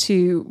needs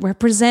to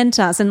represent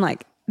us. And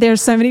like, there are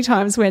so many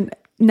times when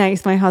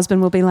Nate, my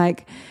husband, will be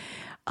like,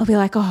 I'll be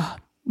like,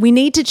 we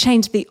need to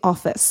change the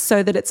office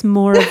so that it's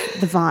more of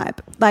the vibe.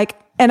 Like,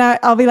 and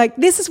I'll be like,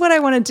 this is what I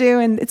want to do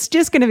and it's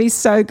just going to be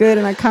so good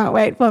and I can't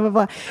wait, blah, blah,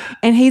 blah.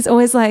 And he's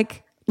always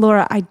like,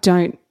 Laura, I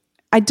don't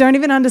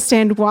even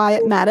understand why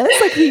it matters.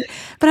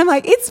 But I'm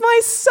like, it's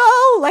my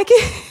soul. Like,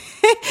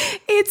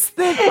 it's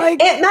the, like.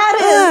 It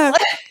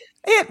matters.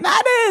 It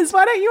matters.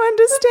 Why don't you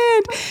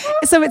understand?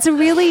 So it's a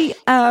really,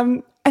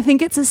 I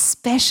think it's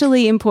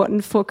especially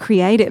important for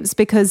creatives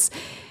because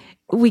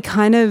we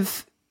kind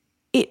of,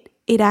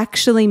 it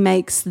actually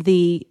makes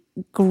the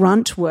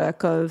grunt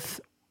work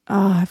of,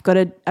 I've got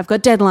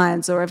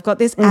deadlines or I've got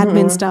this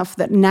admin stuff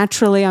that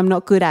naturally I'm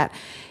not good at.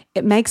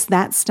 It makes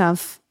that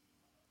stuff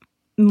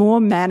more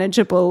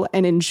manageable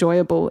and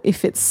enjoyable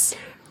if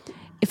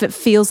it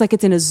feels like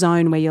it's in a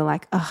zone where you're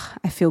like,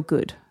 I feel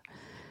good.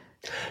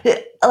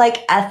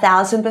 Like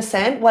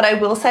 1,000%. What I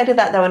will say to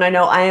that though, and I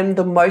know I am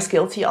the most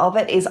guilty of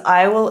it, is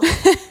I will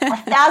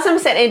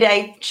 1,000% a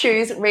day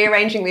choose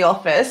rearranging the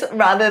office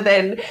rather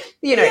than,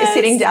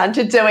 sitting down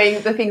to doing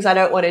the things I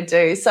don't want to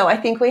do. So I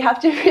think we have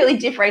to really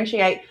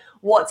differentiate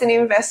what's an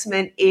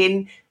investment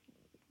in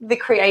the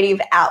creative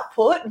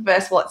output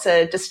versus what's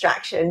a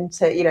distraction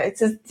to, it's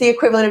the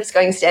equivalent of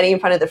just standing in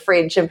front of the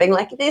fridge and being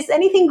like, there's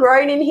anything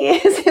grown in here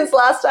since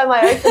last time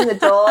I opened the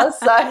door.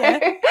 So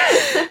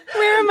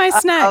where are my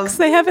snacks?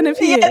 They haven't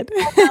appeared.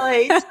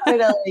 Yeah,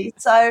 totally.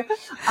 So, and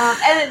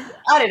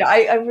I don't know,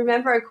 I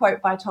remember a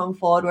quote by Tom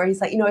Ford where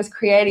he's like, as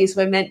creatives,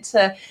 we're meant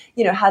to,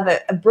 have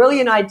a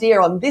brilliant idea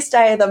on this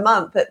day of the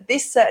month at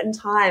this certain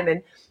time.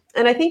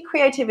 And I think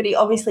creativity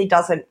obviously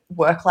doesn't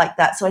work like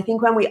that. So I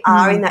think when we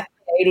are in that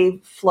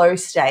creative flow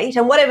state,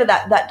 and whatever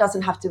that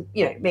doesn't have to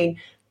mean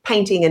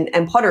painting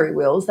and pottery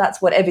wheels,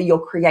 that's whatever you're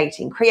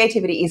creating.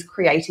 Creativity is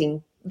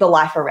creating the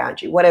life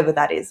around you, whatever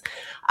that is.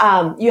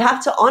 You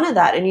have to honor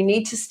that, and you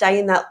need to stay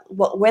in that.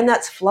 When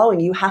that's flowing,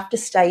 you have to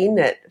stay in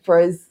it for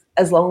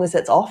as long as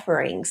it's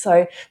offering.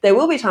 So there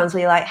will be times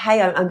where you're like,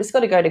 hey, I'm just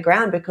got to go to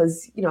ground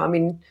because I'm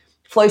in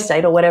flow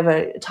state or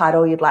whatever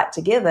title you'd like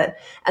to give it.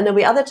 And there'll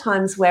be other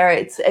times where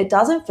it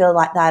doesn't feel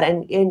like that,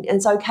 and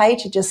it's okay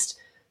to just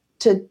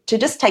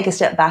take a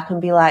step back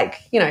and be like,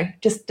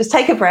 just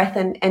take a breath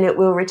and it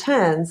will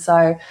return.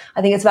 So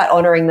I think it's about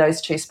honoring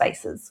those two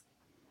spaces.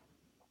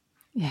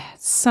 Yeah,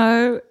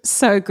 so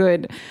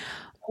good.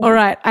 All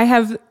right, I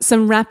have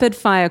some rapid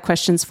fire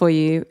questions for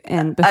you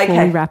and before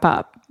we wrap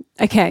up.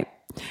 Okay.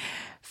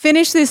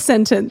 Finish this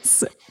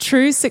sentence.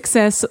 True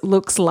success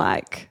looks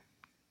like.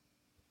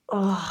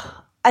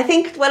 I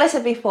think what I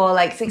said before,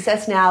 like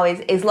success now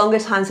is longer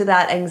times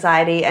without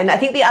anxiety. And I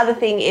think the other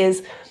thing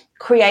is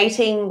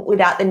creating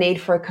without the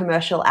need for a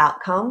commercial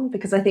outcome,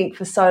 because I think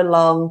for so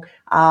long,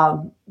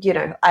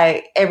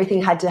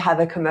 everything had to have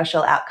a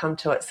commercial outcome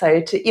to it. So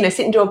to,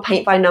 sit and do a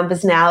paint by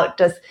numbers now,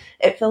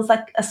 it feels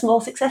like a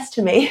small success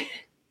to me.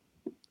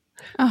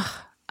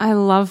 Oh, I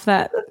love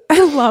that.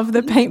 I love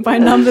the paint by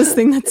numbers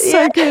thing. That's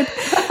so good.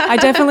 I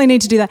definitely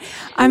need to do that.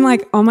 I'm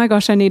like, oh my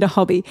gosh, I need a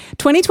hobby.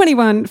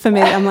 2021 for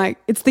me, I'm like,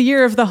 it's the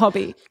year of the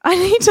hobby. I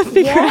need to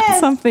figure out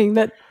something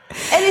that.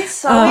 And it's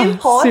so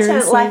important,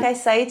 seriously. like I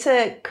say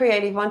to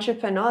creative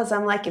entrepreneurs,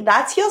 I'm like,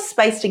 that's your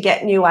space to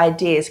get new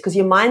ideas because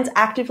your mind's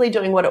actively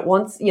doing what it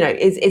wants,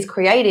 is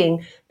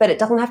creating, but it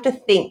doesn't have to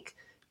think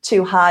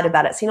too hard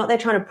about it. So you're not there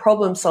trying to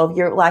problem solve.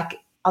 You're like,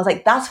 I was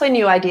like, that's when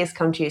new ideas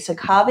come to you. So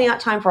carving out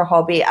time for a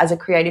hobby as a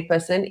creative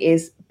person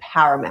is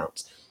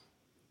paramount.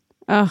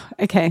 Oh,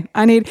 okay.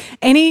 I need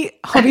any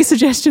hobby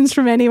suggestions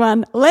from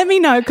anyone. Let me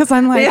know because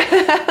I'm like,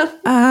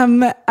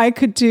 I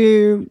could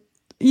do,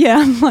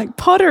 I'm like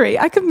pottery.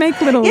 I could make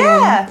little.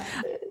 Yeah.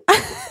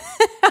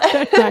 I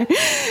don't know.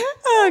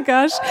 Oh,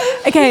 gosh.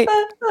 Okay,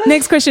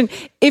 next question.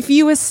 If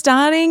you were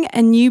starting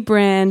a new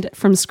brand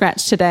from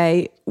scratch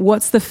today,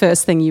 what's the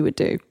first thing you would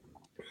do?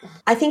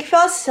 I think if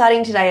I was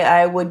starting today,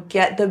 I would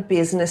get the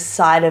business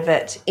side of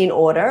it in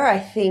order. I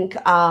think,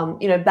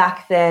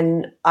 back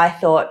then I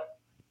thought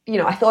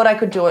I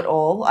could do it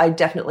all. I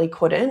definitely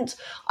couldn't.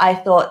 I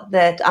thought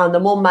that the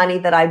more money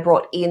that I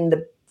brought in,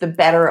 the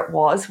better it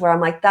was, where I'm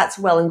like, that's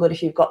well and good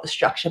if you've got the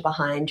structure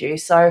behind you.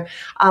 So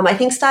I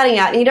think starting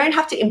out, and you don't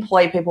have to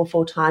employ people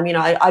full time.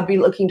 I'd be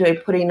looking to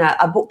put in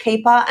a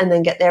bookkeeper and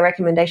then get their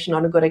recommendation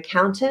on a good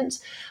accountant.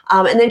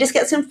 And then just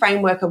get some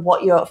framework of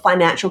what your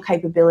financial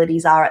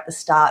capabilities are at the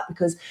start,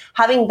 because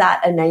having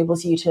that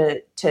enables you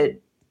to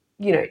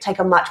take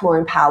a much more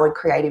empowered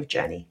creative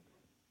journey.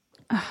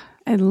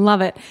 I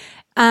love it.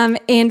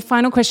 And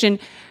final question,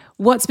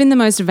 what's been the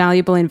most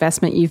valuable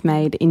investment you've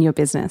made in your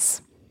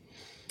business?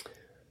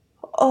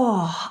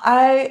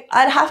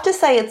 I'd have to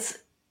say it's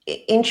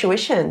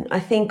intuition. I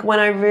think when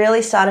I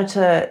really started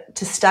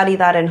to study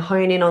that and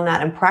hone in on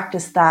that and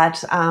practice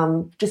that,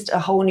 just a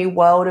whole new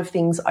world of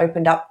things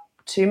opened up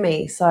to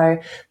me. So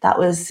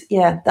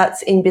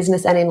that's in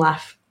business and in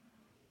life.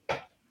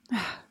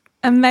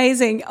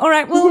 Amazing. All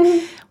right.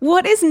 Well,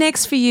 what is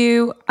next for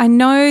you? I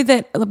know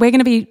that we're going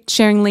to be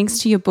sharing links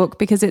to your book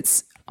because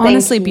it's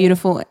honestly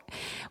beautiful.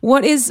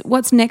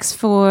 What's next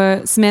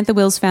for Samantha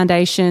Wills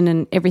Foundation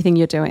and everything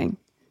you're doing?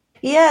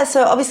 Yeah,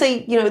 so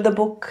obviously, the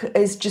book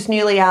is just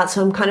newly out,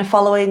 so I'm kind of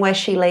following where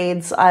she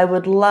leads. I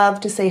would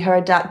love to see her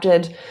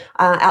adapted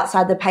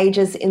outside the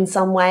pages in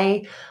some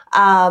way.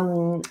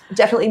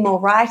 Definitely more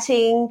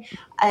writing,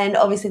 and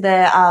obviously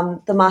the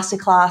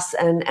masterclass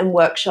and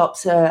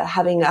workshops are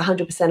having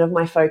 100% of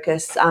my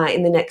focus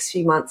in the next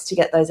few months to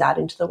get those out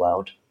into the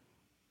world.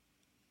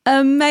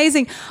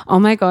 Amazing. Oh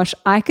my gosh,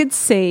 I could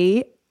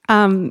see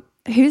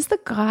who's the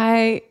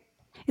guy?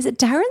 Is it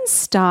Darren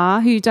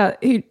Star who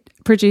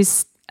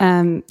produced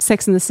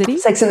Sex and the City?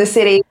 Sex and the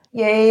City,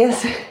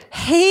 yes.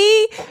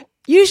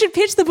 You should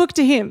pitch the book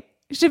to him.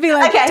 You should be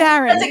like, okay,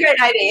 Darren. That's a great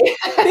idea.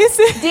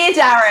 Dear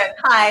Darren,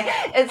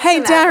 hi. It's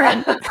hey,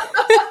 Samantha.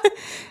 Darren.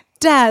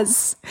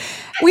 Daz.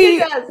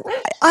 Daz.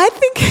 I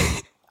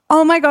think,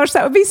 oh my gosh,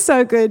 that would be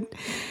so good.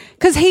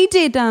 Because he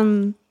did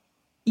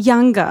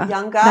Younger,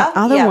 the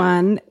other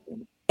one.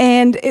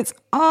 And it's,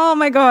 oh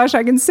my gosh,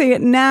 I can see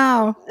it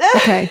now.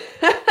 Okay,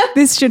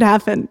 this should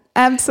happen.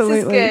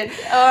 Absolutely. This is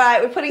good. All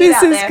right, we're putting it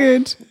out there. This is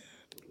good.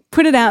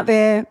 Put it out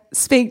there.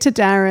 Speak to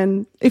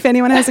Darren. If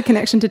anyone has a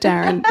connection to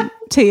Darren,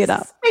 tee it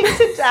up. Speak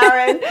to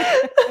Darren.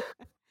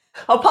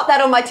 I'll pop that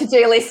on my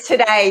to-do list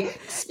today.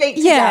 Speak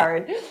to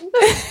Darren.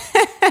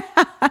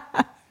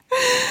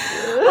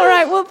 All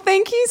right, well,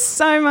 thank you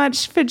so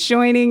much for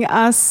joining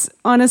us.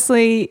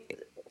 Honestly,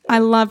 I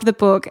loved the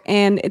book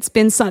and it's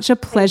been such a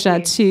pleasure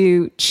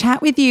to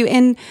chat with you.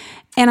 And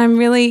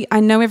I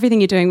know everything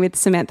you're doing with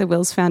Samantha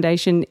Wills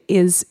Foundation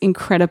is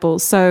incredible.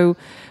 So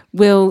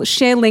we'll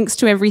share links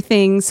to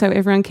everything so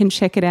everyone can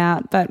check it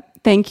out. But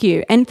thank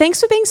you. And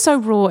thanks for being so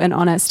raw and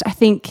honest. I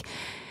think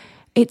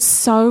it's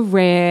so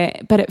rare,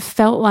 but it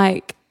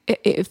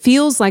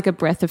feels like a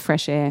breath of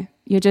fresh air.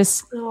 You're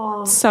just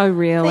so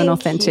real and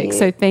authentic. You.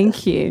 So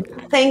thank you.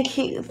 Thank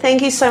you.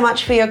 Thank you so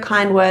much for your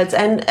kind words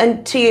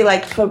and to you,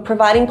 like, for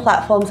providing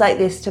platforms like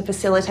this to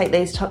facilitate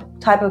these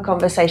type of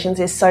conversations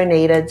is so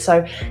needed.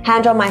 So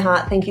hand on my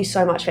heart, thank you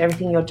so much for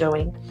everything you're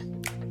doing.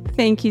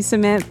 Thank you,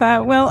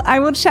 Samantha. Well, I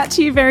will chat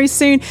to you very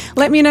soon.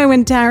 Let me know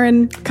when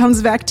Darren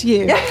comes back to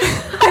you.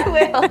 I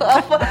will.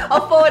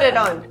 I'll forward it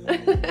on.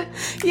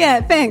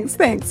 Yeah, thanks.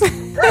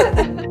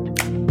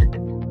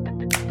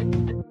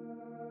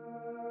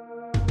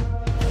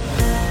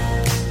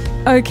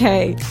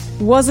 Okay,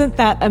 wasn't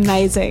that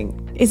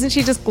amazing? Isn't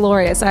she just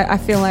glorious? I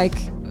feel like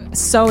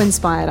so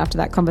inspired after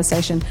that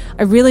conversation.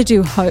 I really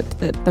do hope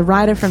that the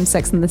writer from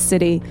Sex and the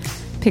City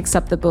picks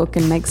up the book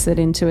and makes it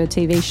into a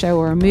TV show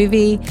or a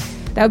movie.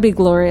 That would be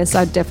glorious.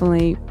 I'd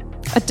definitely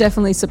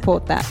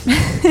support that.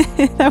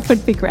 That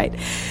would be great.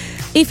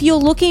 If you're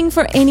looking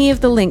for any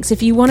of the links,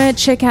 if you want to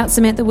check out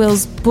Samantha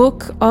Wills'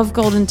 book of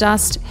Golden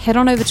Dust, head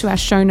on over to our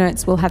show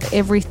notes. We'll have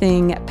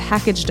everything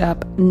packaged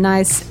up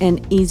nice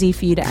and easy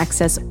for you to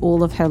access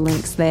all of her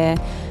links there.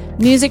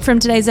 Music from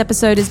today's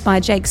episode is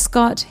by Jake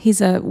Scott. He's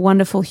a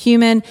wonderful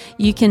human.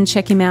 You can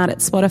check him out at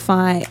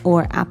Spotify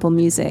or Apple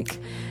Music.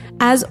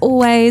 As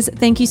always,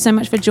 thank you so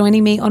much for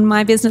joining me on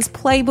My Business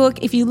Playbook.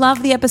 If you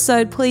love the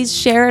episode, please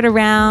share it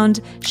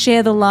around,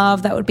 share the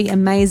love. That would be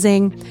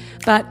amazing.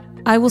 But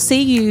I will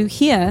see you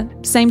here,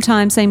 same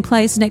time, same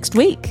place next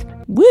week.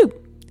 Woo!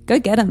 Go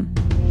get 'em.